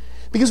prayer.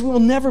 Because we will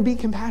never be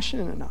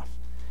compassionate enough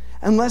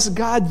unless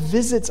God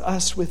visits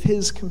us with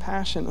his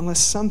compassion, unless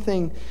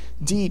something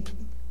deep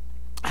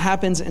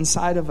happens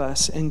inside of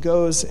us and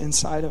goes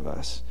inside of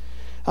us.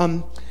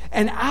 And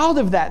out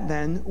of that,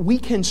 then, we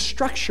can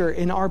structure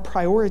in our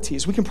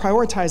priorities. We can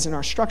prioritize in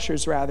our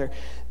structures, rather,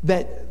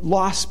 that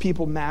lost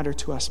people matter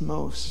to us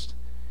most.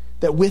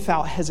 That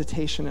without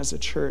hesitation as a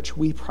church,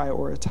 we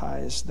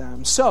prioritize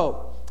them.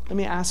 So, let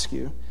me ask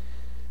you,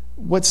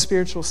 what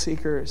spiritual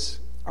seekers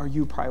are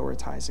you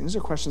prioritizing? These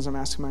are questions I'm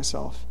asking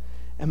myself.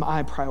 Am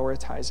I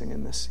prioritizing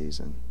in this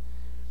season?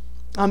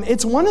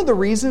 It's one of the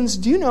reasons,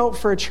 do you know,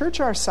 for a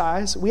church our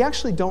size, we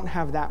actually don't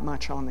have that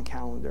much on the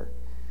calendar.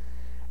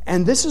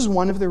 And this is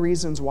one of the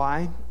reasons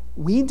why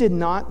we did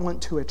not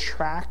want to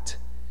attract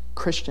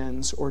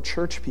Christians or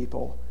church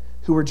people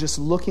who were just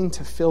looking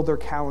to fill their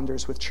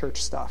calendars with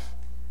church stuff.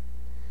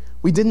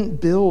 We didn't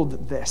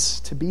build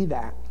this to be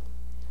that.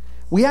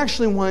 We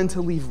actually wanted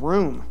to leave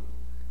room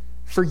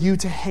for you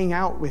to hang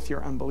out with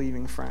your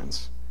unbelieving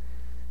friends,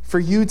 for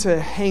you to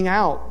hang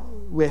out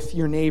with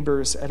your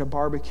neighbors at a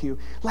barbecue.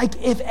 Like,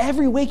 if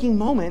every waking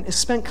moment is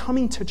spent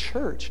coming to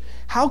church,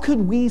 how could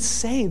we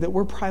say that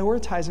we're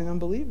prioritizing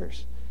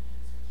unbelievers?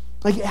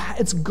 Like,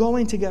 it's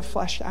going to get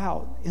fleshed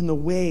out in the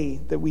way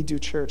that we do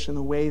church, in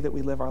the way that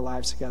we live our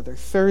lives together.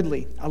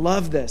 Thirdly, I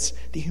love this,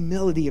 the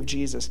humility of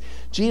Jesus.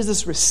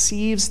 Jesus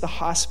receives the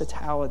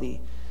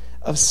hospitality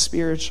of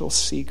spiritual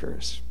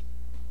seekers.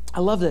 I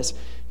love this.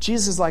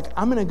 Jesus is like,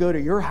 I'm going to go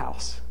to your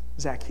house,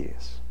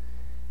 Zacchaeus.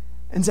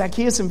 And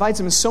Zacchaeus invites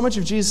him, and so much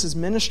of Jesus'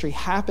 ministry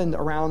happened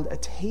around a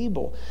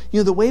table.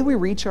 The way we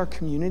reach our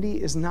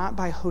community is not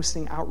by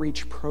hosting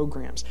outreach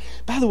programs.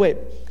 By the way,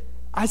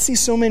 I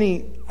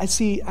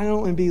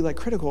don't want to be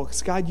critical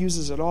because God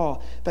uses it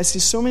all, but I see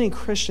so many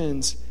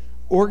Christians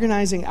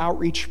organizing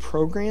outreach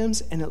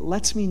programs, and it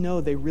lets me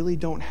know they really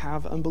don't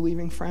have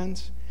unbelieving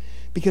friends,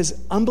 because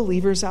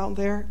unbelievers out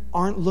there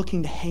aren't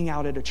looking to hang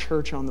out at a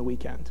church on the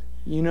weekend.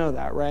 You know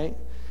that, right?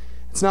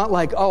 It's not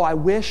like, oh, I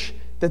wish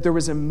that there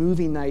was a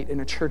movie night in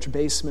a church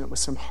basement with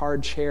some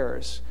hard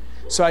chairs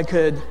so I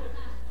could,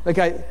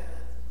 guys,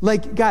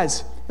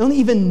 they don't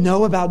even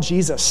know about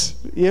Jesus.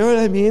 You know what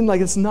I mean?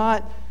 It's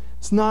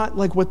not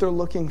like what they're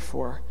looking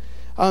for.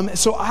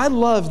 So I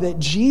love that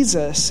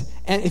Jesus,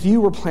 and if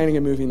you were planning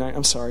a movie night,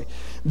 I'm sorry,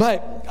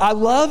 but I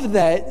love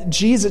that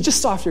Jesus,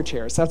 just off your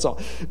chairs, that's all.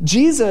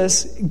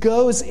 Jesus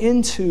goes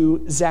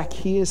into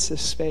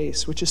Zacchaeus'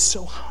 space, which is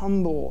so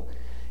humble,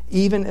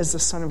 even as the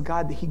Son of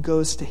God, that he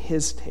goes to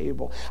his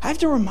table. I have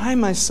to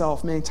remind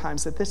myself many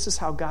times that this is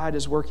how God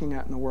is working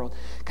out in the world.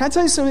 Can I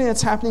tell you something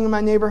that's happening in my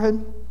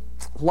neighborhood?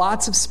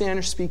 Lots of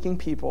Spanish-speaking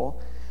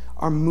people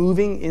are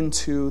moving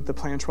into the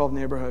Plan 12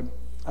 neighborhood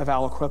of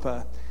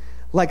Aliquippa.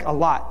 A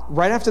lot.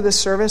 Right after this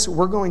service,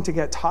 we're going to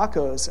get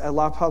tacos at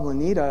La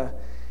Poblanita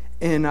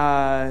in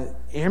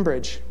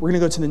Ambridge. We're going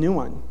to go to the new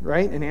one,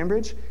 right, in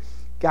Ambridge.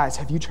 Guys,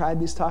 have you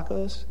tried these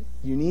tacos?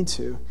 You need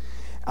to.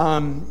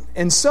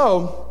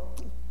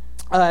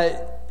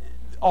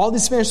 All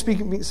these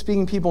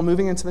Spanish-speaking people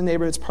moving into the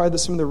neighborhood, it's part of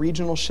some of the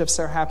regional shifts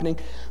that are happening.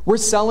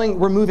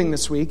 We're moving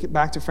this week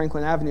back to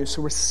Franklin Avenue,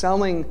 so we're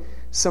selling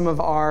some of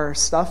our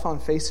stuff on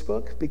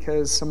Facebook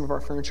because some of our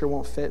furniture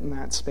won't fit in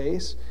that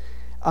space.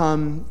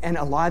 And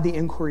a lot of the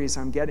inquiries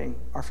I'm getting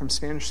are from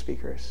Spanish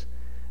speakers.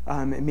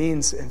 It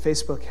means, and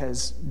Facebook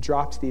has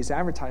dropped these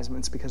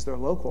advertisements because they're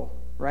local,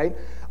 right?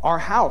 Our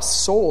house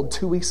sold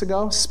 2 weeks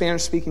ago.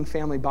 Spanish-speaking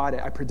family bought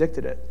it. I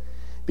predicted it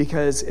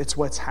because it's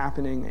what's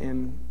happening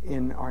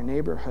in our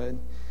neighborhood.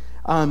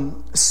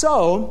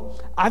 So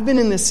I've been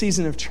in this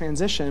season of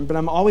transition, but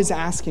I'm always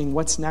asking,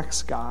 what's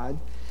next, God?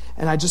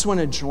 And I just want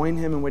to join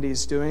him in what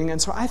he's doing.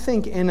 And so I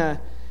think in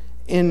a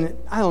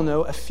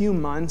few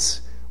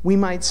months, we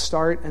might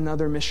start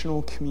another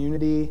missional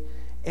community,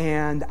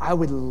 and I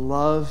would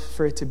love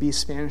for it to be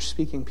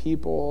Spanish-speaking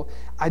people.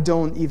 I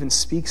don't even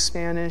speak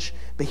Spanish,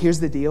 but here's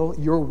the deal.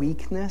 Your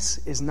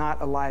weakness is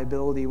not a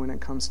liability when it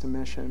comes to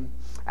mission.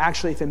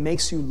 Actually, if it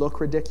makes you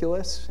look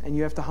ridiculous and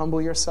you have to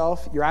humble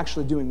yourself, you're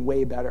actually doing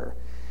way better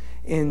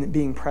in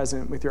being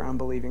present with your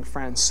unbelieving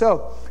friends.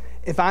 So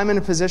if I'm in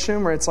a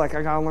position where it's like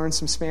I got to learn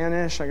some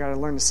Spanish, I got to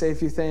learn to say a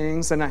few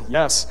things, then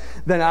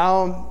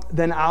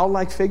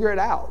I'll figure it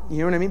out. You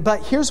know what I mean?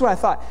 But here's what I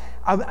thought.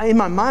 In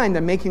my mind,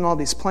 I'm making all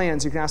these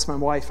plans. You can ask my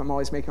wife. I'm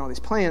always making all these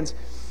plans.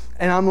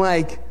 And I'm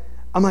like,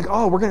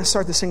 oh, we're going to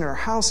start this thing at our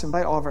house,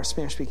 invite all of our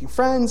Spanish-speaking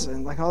friends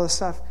and all this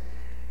stuff.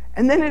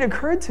 And then it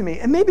occurred to me,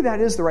 and maybe that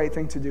is the right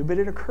thing to do, but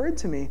it occurred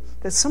to me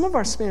that some of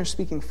our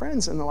Spanish-speaking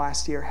friends in the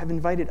last year have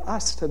invited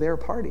us to their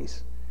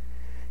parties.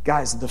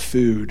 Guys, the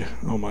food,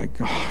 oh my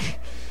gosh.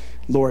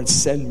 Lord,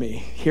 send me.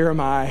 Here am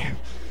I.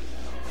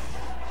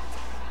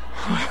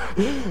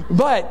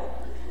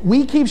 But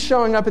we keep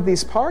showing up at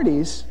these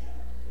parties.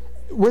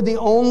 We're the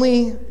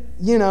only,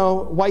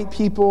 white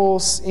people,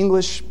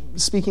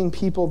 English-speaking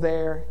people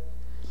there.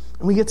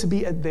 And we get to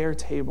be at their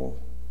table,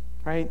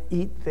 right?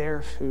 Eat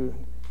their food.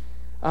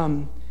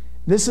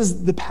 This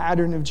is the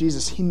pattern of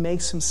Jesus. He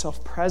makes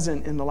himself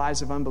present in the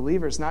lives of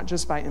unbelievers, not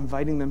just by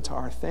inviting them to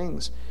our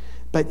things,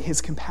 but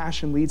his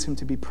compassion leads him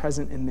to be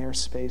present in their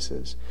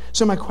spaces.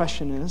 So my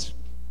question is,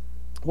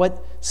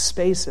 what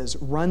spaces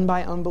run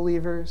by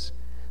unbelievers,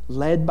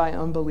 led by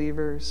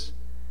unbelievers,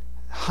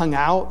 hung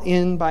out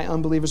in by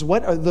unbelievers,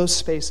 what are those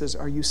spaces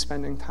are you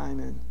spending time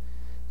in?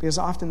 Because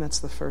often that's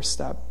the first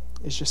step,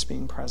 is just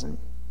being present.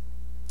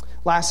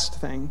 Last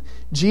thing,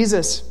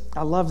 Jesus,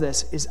 I love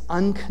this, is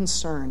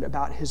unconcerned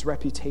about his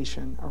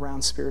reputation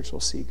around spiritual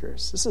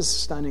seekers. This is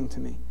stunning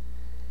to me.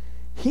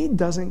 He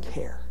doesn't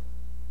care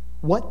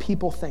what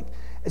people think.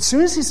 As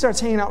soon as he starts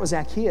hanging out with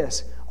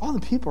Zacchaeus, all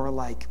the people are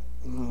like,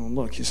 oh,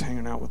 look, he's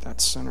hanging out with that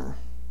sinner.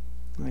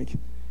 The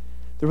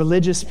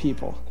religious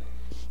people.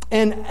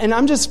 And I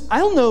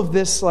don't know if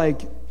this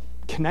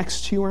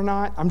connects to you or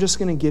not. I'm just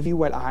going to give you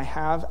what I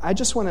have. I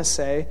just want to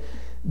say,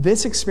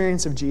 this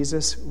experience of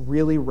Jesus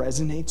really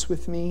resonates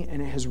with me,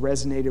 and it has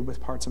resonated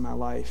with parts of my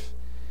life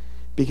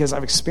because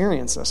I've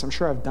experienced this. I'm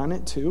sure I've done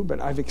it too,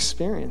 but I've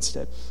experienced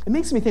it. It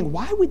makes me think,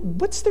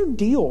 what's their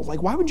deal?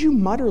 Why would you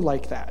mutter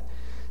like that?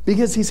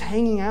 Because he's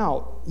hanging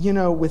out,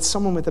 with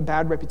someone with a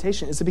bad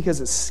reputation. Is it because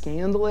it's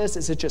scandalous?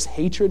 Is it just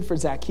hatred for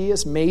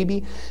Zacchaeus?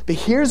 Maybe. But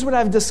here's what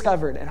I've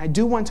discovered, and I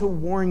do want to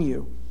warn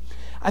you.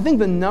 I think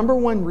the number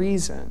one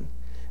reason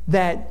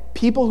that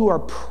people who are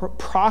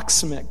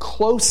proximate,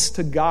 close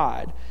to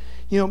God,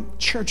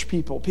 church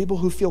people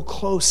who feel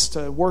close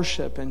to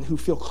worship and who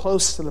feel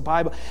close to the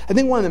Bible, I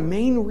think one of the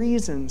main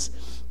reasons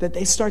that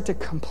they start to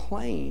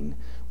complain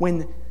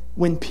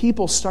when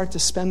people start to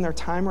spend their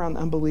time around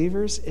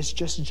unbelievers is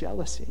just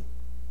jealousy.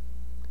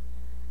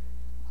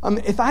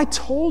 If I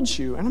told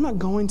you, and I'm not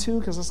going to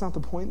because that's not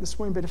the point this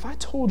morning, but if I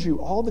told you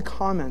all the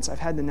comments I've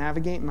had to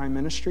navigate in my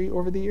ministry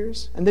over the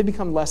years, and they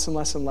become less and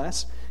less and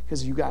less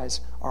because you guys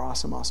are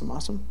awesome, awesome,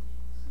 awesome.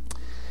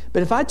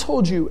 But if I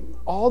told you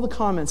all the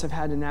comments I've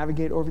had to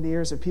navigate over the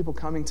years of people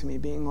coming to me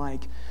being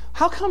like,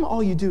 how come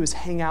all you do is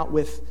hang out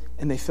with,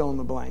 and they fill in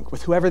the blank,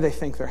 with whoever they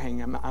think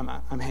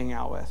I'm hanging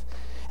out with.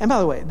 And by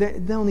the way, they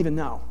don't even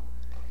know.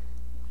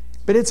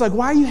 But it's like,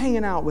 why are you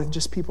hanging out with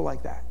just people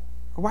like that?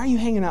 Or why are you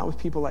hanging out with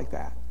people like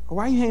that? Or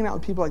why are you hanging out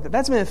with people like that?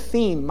 That's been a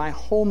theme my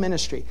whole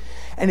ministry.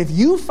 And if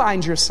you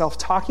find yourself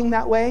talking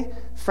that way,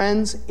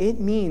 friends, it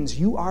means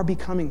you are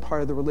becoming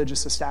part of the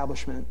religious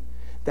establishment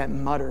that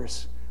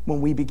mutters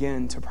when we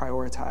begin to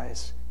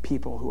prioritize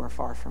people who are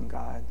far from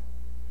God.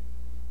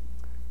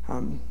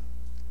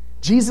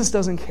 Jesus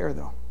doesn't care,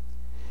 though.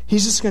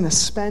 He's just going to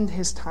spend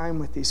his time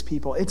with these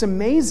people. It's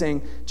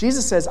amazing.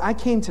 Jesus says, I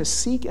came to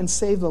seek and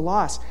save the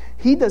lost.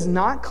 He does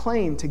not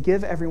claim to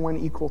give everyone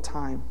equal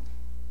time.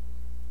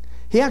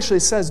 He actually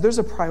says, there's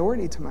a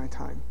priority to my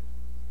time.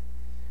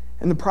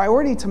 And the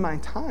priority to my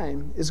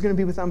time is going to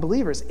be with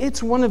unbelievers.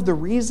 It's one of the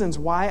reasons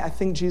why I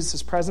think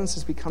Jesus' presence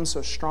has become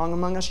so strong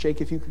among us.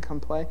 Jake, if you could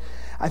come play.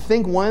 I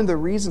think one of the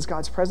reasons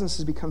God's presence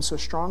has become so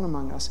strong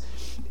among us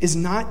is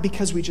not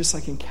because we just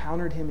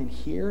encountered him in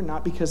here,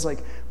 not because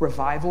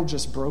revival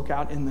just broke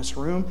out in this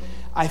room.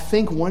 I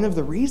think one of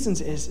the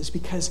reasons is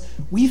because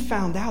we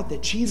found out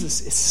that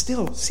Jesus is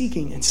still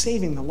seeking and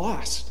saving the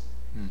lost.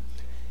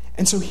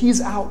 And so he's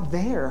out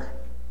there.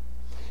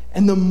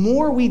 And the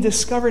more we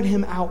discovered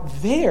him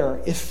out there,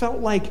 it felt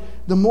like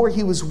the more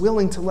he was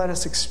willing to let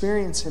us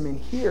experience him in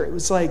here. It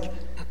was like,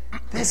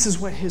 this is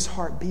what his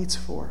heart beats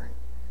for,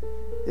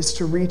 is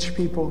to reach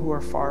people who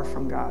are far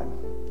from God.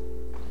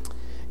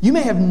 You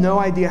may have no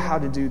idea how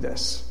to do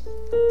this.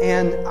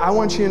 And I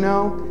want you to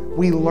know,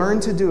 we learn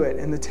to do it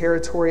in the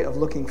territory of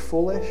looking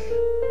foolish,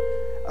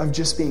 of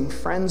just being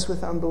friends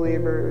with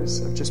unbelievers,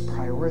 of just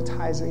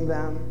prioritizing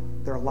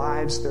them, their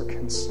lives, their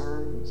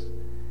concerns.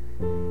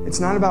 It's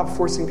not about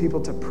forcing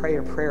people to pray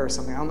a prayer or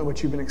something. I don't know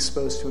what you've been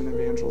exposed to in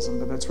evangelism,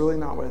 but that's really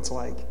not what it's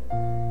like.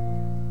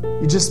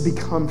 You just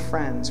become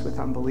friends with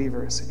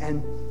unbelievers.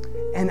 And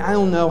I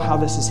don't know how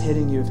this is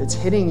hitting you. If it's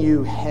hitting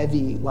you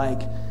heavy,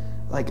 like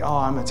oh,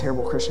 I'm a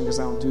terrible Christian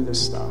because I don't do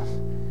this stuff.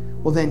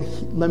 Well, then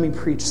let me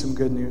preach some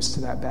good news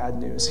to that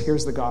bad news.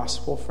 Here's the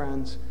gospel,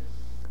 friends.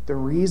 The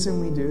reason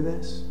we do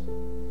this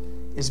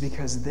is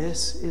because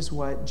this is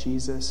what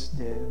Jesus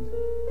did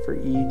for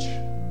each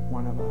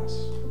one of us.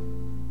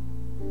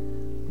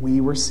 We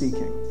were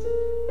seeking.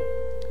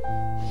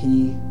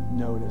 He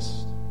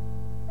noticed.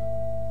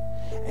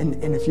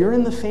 And if you're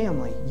in the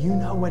family, you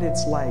know what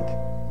it's like.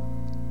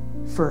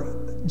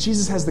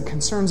 Jesus has the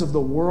concerns of the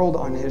world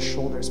on his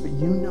shoulders, but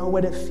you know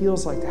what it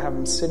feels like to have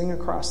him sitting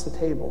across the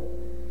table,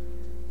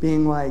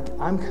 being like,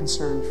 I'm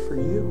concerned for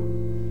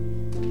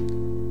you.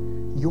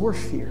 Your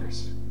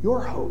fears, your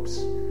hopes,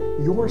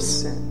 your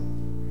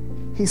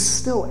sin. He's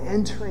still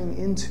entering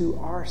into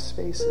our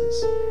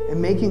spaces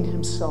and making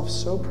himself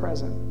so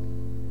present,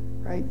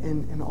 right,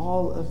 in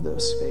all of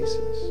those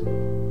spaces.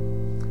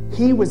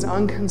 He was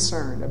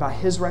unconcerned about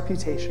his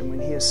reputation when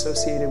he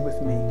associated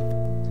with me.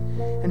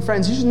 And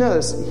friends, you should know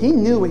this. He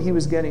knew what he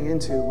was getting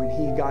into when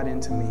he got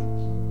into me.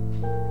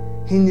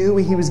 He knew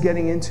what he was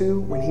getting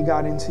into when he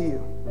got into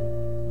you.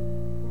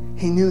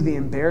 He knew the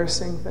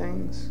embarrassing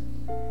things.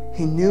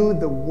 He knew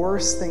the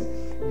worst thing.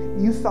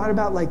 You thought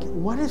about,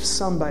 what if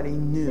somebody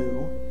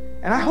knew,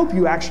 and I hope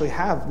you actually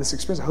have this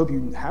experience. I hope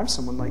you have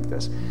someone like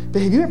this.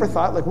 But have you ever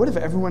thought, what if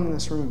everyone in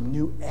this room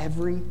knew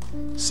every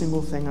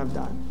single thing I've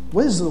done?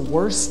 What is the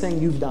worst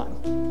thing you've done?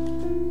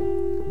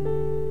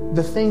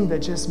 The thing that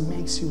just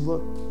makes you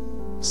look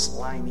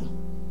slimy.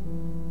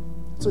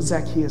 That's what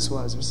Zacchaeus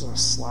was. It was a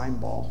slime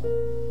ball.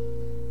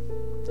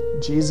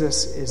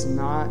 Jesus is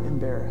not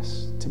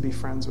embarrassed to be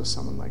friends with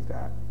someone like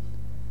that.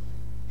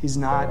 He's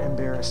not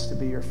embarrassed to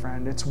be your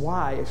friend. It's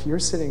why, if you're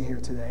sitting here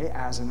today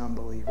as an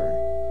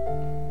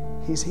unbeliever,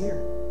 he's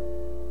here.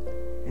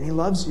 And he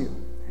loves you.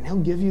 And he'll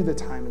give you the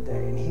time of day.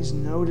 And he's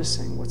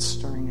noticing what's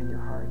stirring in your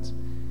hearts.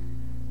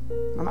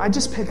 I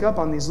just pick up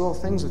on these little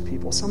things with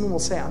people. Someone will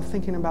say, I'm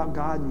thinking about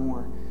God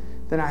more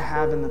than I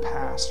have in the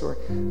past. Or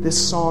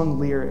this song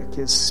lyric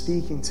is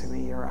speaking to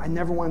me. Or I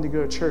never wanted to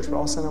go to church, but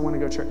all of a sudden I want to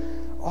go to church.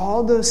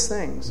 All those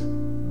things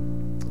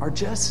are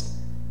just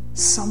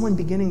someone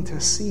beginning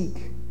to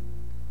seek.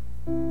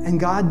 And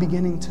God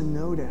beginning to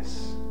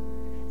notice.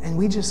 And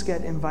we just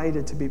get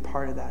invited to be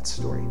part of that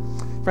story.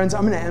 Friends,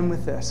 I'm going to end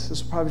with this.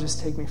 This will probably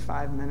just take me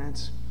 5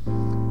 minutes.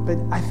 But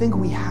I think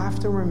we have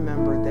to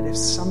remember that if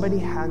somebody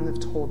hadn't have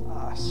told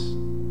us,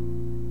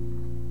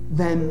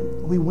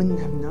 then we wouldn't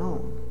have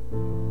known.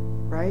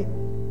 Right?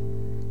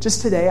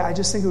 just today, I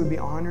just think it would be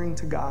honoring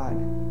to God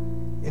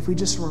if we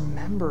just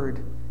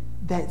remembered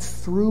that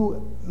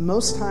through,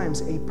 most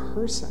times, a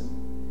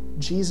person,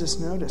 Jesus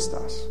noticed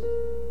us.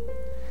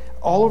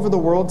 All over the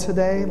world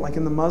today, like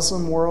in the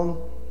Muslim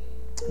world,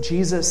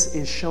 Jesus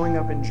is showing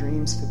up in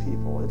dreams to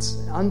people. It's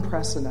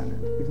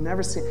unprecedented. We've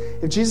never seen.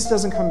 If Jesus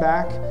doesn't come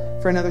back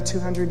for another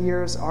 200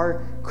 years,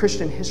 our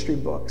Christian history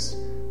books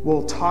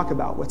will talk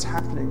about what's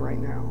happening right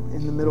now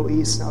in the Middle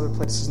East and other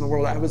places in the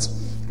world. I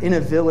was in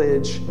a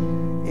village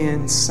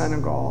in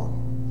Senegal,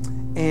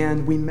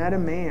 and we met a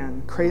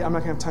man. I'm not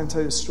going to have time to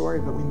tell you the story,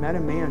 but we met a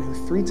man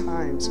who 3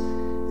 times,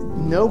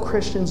 no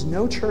Christians,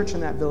 no church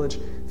in that village,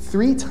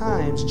 3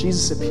 times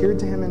Jesus appeared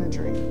to him in a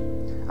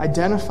dream,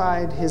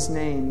 identified his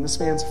name. This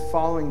man's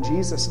following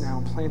Jesus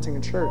now, planting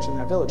a church in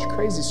that village.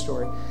 Crazy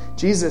story.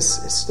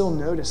 Jesus is still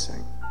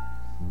noticing,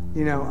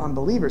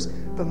 unbelievers.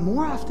 But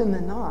more often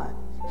than not,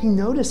 he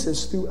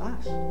notices through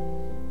us.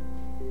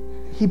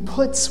 He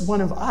puts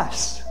one of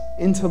us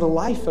into the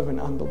life of an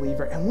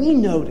unbeliever, and we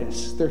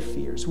notice their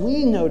fears.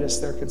 We notice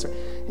their concern.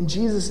 And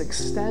Jesus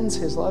extends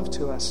his love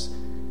to us,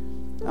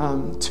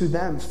 to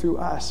them through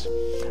us.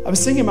 I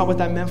was thinking about what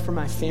that meant for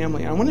my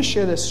family. I want to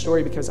share this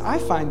story because I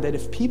find that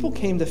if people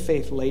came to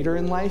faith later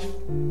in life,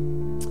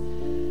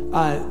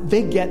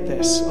 they get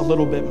this a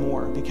little bit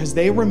more because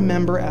they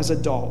remember as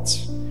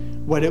adults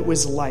what it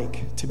was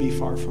like to be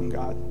far from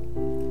God.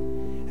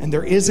 And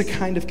there is a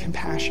kind of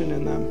compassion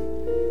in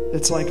them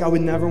that's like, I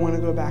would never want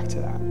to go back to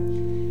that.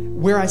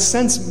 Where I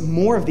sense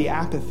more of the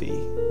apathy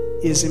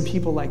is in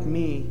people like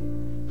me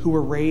who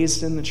were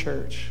raised in the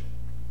church,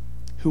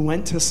 who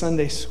went to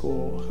Sunday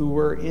school, who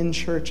were in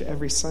church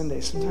every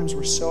Sunday. Sometimes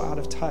we're so out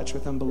of touch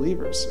with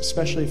unbelievers,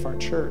 especially if our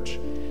church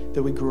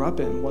that we grew up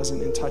in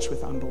wasn't in touch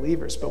with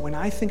unbelievers. But when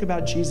I think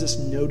about Jesus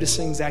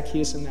noticing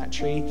Zacchaeus in that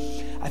tree,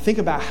 I think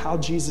about how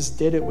Jesus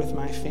did it with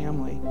my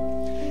family.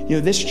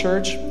 This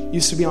church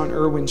used to be on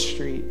Irwin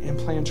Street in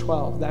Plan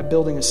 12. That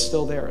building is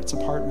still there. It's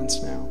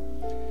apartments now.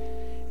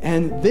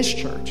 And this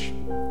church,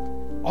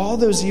 all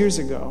those years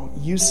ago,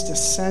 used to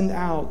send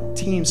out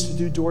teams to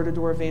do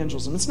door-to-door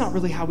evangelism. It's not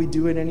really how we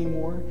do it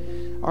anymore.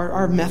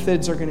 Our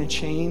methods are going to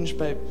change,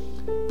 but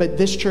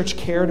this church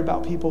cared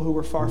about people who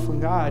were far from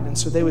God, and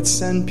so they would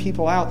send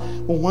people out.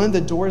 Well, one of the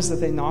doors that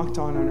they knocked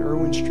on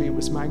Irwin Street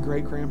was my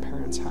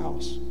great-grandparents'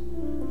 house.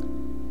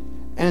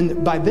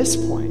 And by this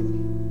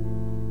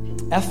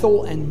point,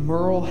 Ethel and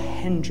Merle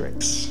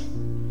Hendricks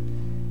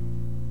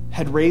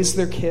had raised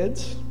their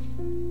kids.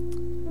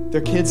 Their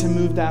kids had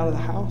moved out of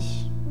the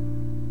house.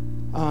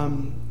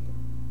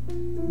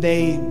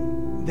 They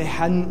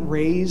hadn't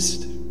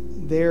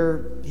raised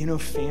their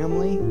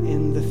family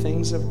in the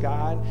things of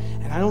God.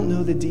 And I don't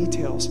know the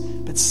details,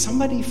 but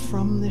somebody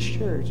from this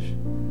church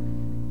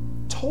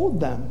told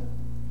them.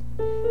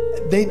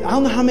 I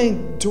don't know how many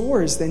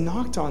doors they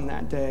knocked on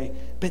that day,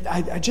 but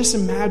I just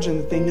imagine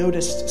that they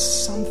noticed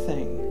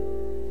something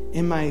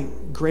in my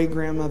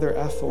great-grandmother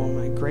Ethel and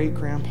my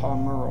great-grandpa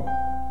Merle.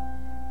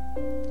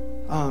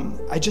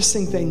 I just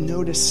think they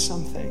noticed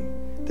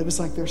something that was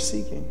like they're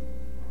seeking.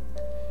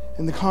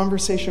 And the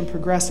conversation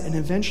progressed, and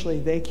eventually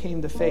they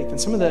came to faith. And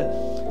some of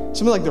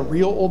the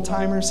real old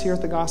timers here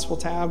at the Gospel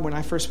Tab, when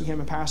I first became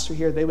a pastor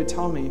here, they would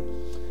tell me,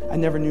 I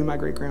never knew my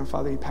great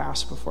grandfather. He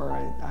passed before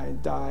I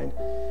died.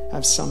 I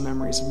have some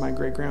memories of my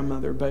great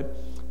grandmother, but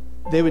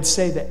they would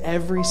say that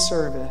every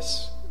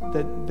service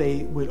that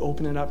they would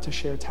open it up to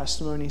share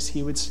testimonies,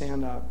 he would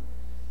stand up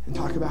and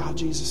talk about how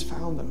Jesus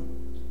found them,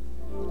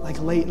 like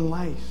late in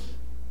life.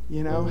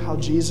 How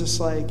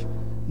Jesus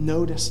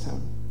noticed him.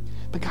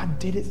 But God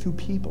did it through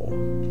people.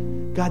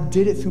 God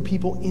did it through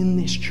people in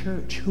this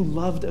church who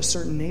loved a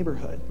certain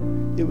neighborhood.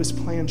 It was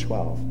Plan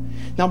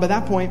 12. Now, by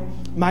that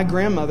point, my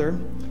grandmother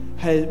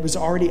was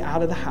already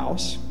out of the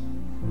house.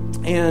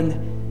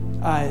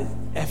 And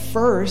at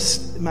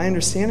first, my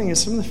understanding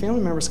is some of the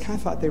family members kind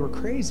of thought they were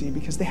crazy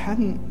because they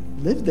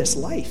hadn't lived this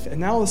life.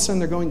 And now all of a sudden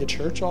they're going to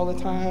church all the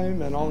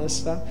time and all this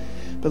stuff.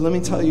 But let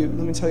me tell you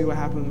what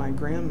happened with my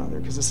grandmother,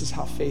 because this is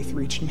how faith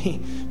reached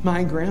me.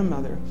 My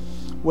grandmother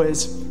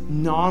was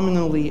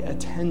nominally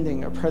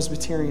attending a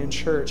Presbyterian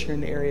church here in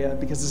the area.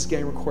 Because this is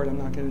getting recorded, I'm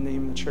not going to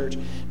name the church.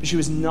 But she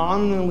was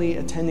nominally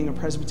attending a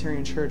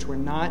Presbyterian church where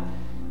not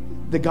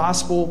the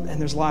gospel,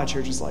 and there's a lot of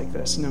churches like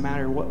this, no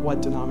matter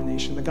what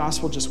denomination, the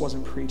gospel just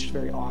wasn't preached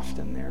very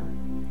often there.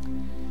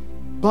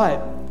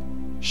 But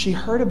she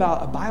heard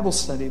about a Bible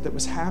study that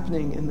was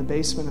happening in the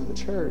basement of the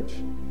church.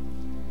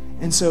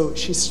 And so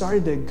she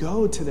started to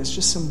go to this,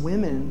 just some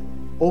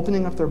women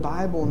opening up their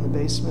Bible in the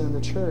basement of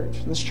the church.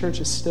 And this church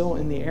is still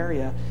in the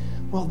area.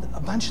 Well, a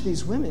bunch of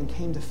these women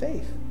came to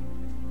faith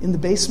in the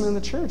basement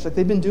of the church. Like,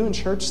 they'd been doing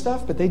church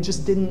stuff, but they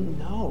just didn't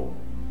know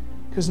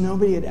because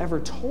nobody had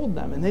ever told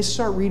them. And they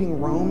start reading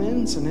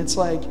Romans, and it's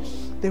like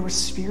they were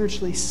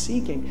spiritually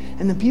seeking.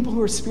 And the people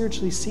who are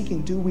spiritually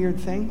seeking do weird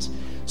things.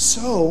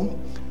 So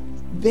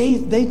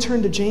they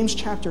turn to James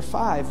chapter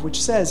 5, which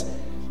says,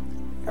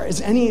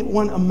 is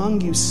anyone among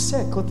you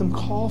sick? Let them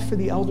call for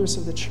the elders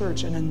of the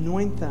church and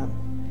anoint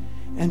them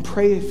and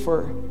pray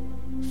for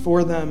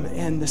for them,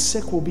 and the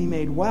sick will be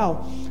made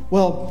well.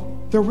 Well,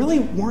 there really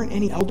weren't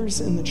any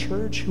elders in the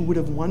church who would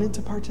have wanted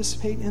to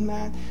participate in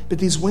that, but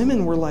these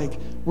women were like,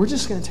 we're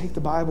just going to take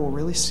the Bible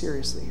really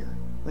seriously here.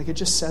 Like, it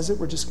just says it,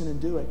 we're just going to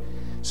do it.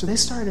 So they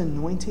started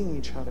anointing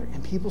each other,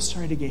 and people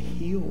started to get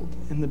healed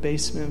in the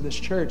basement of this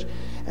church.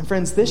 And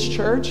friends, this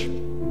church,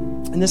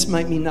 and this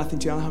might mean nothing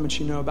to you, I don't know how much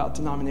you know about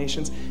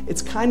denominations,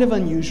 it's kind of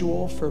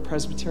unusual for a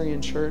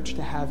Presbyterian church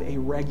to have a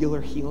regular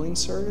healing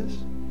service.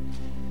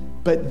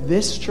 But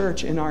this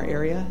church in our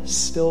area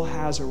still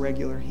has a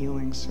regular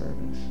healing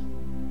service.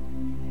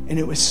 And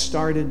it was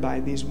started by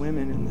these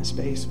women in this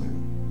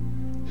basement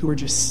who were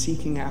just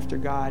seeking after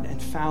God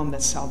and found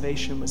that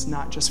salvation was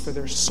not just for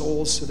their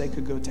souls so they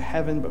could go to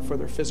heaven, but for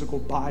their physical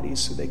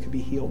bodies so they could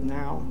be healed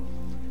now.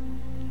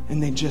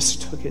 And they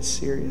just took it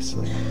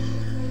seriously.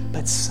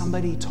 But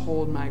somebody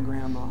told my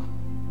grandma,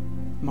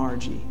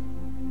 Margie.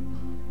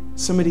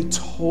 Somebody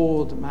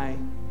told my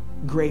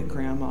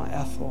great-grandma,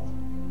 Ethel.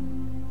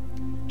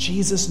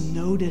 Jesus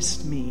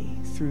noticed me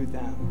through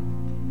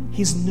them.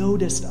 He's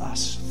noticed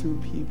us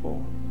through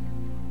people.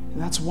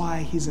 And that's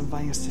why he's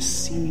inviting us to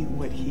see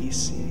what he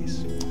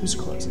sees. Who's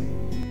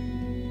closing?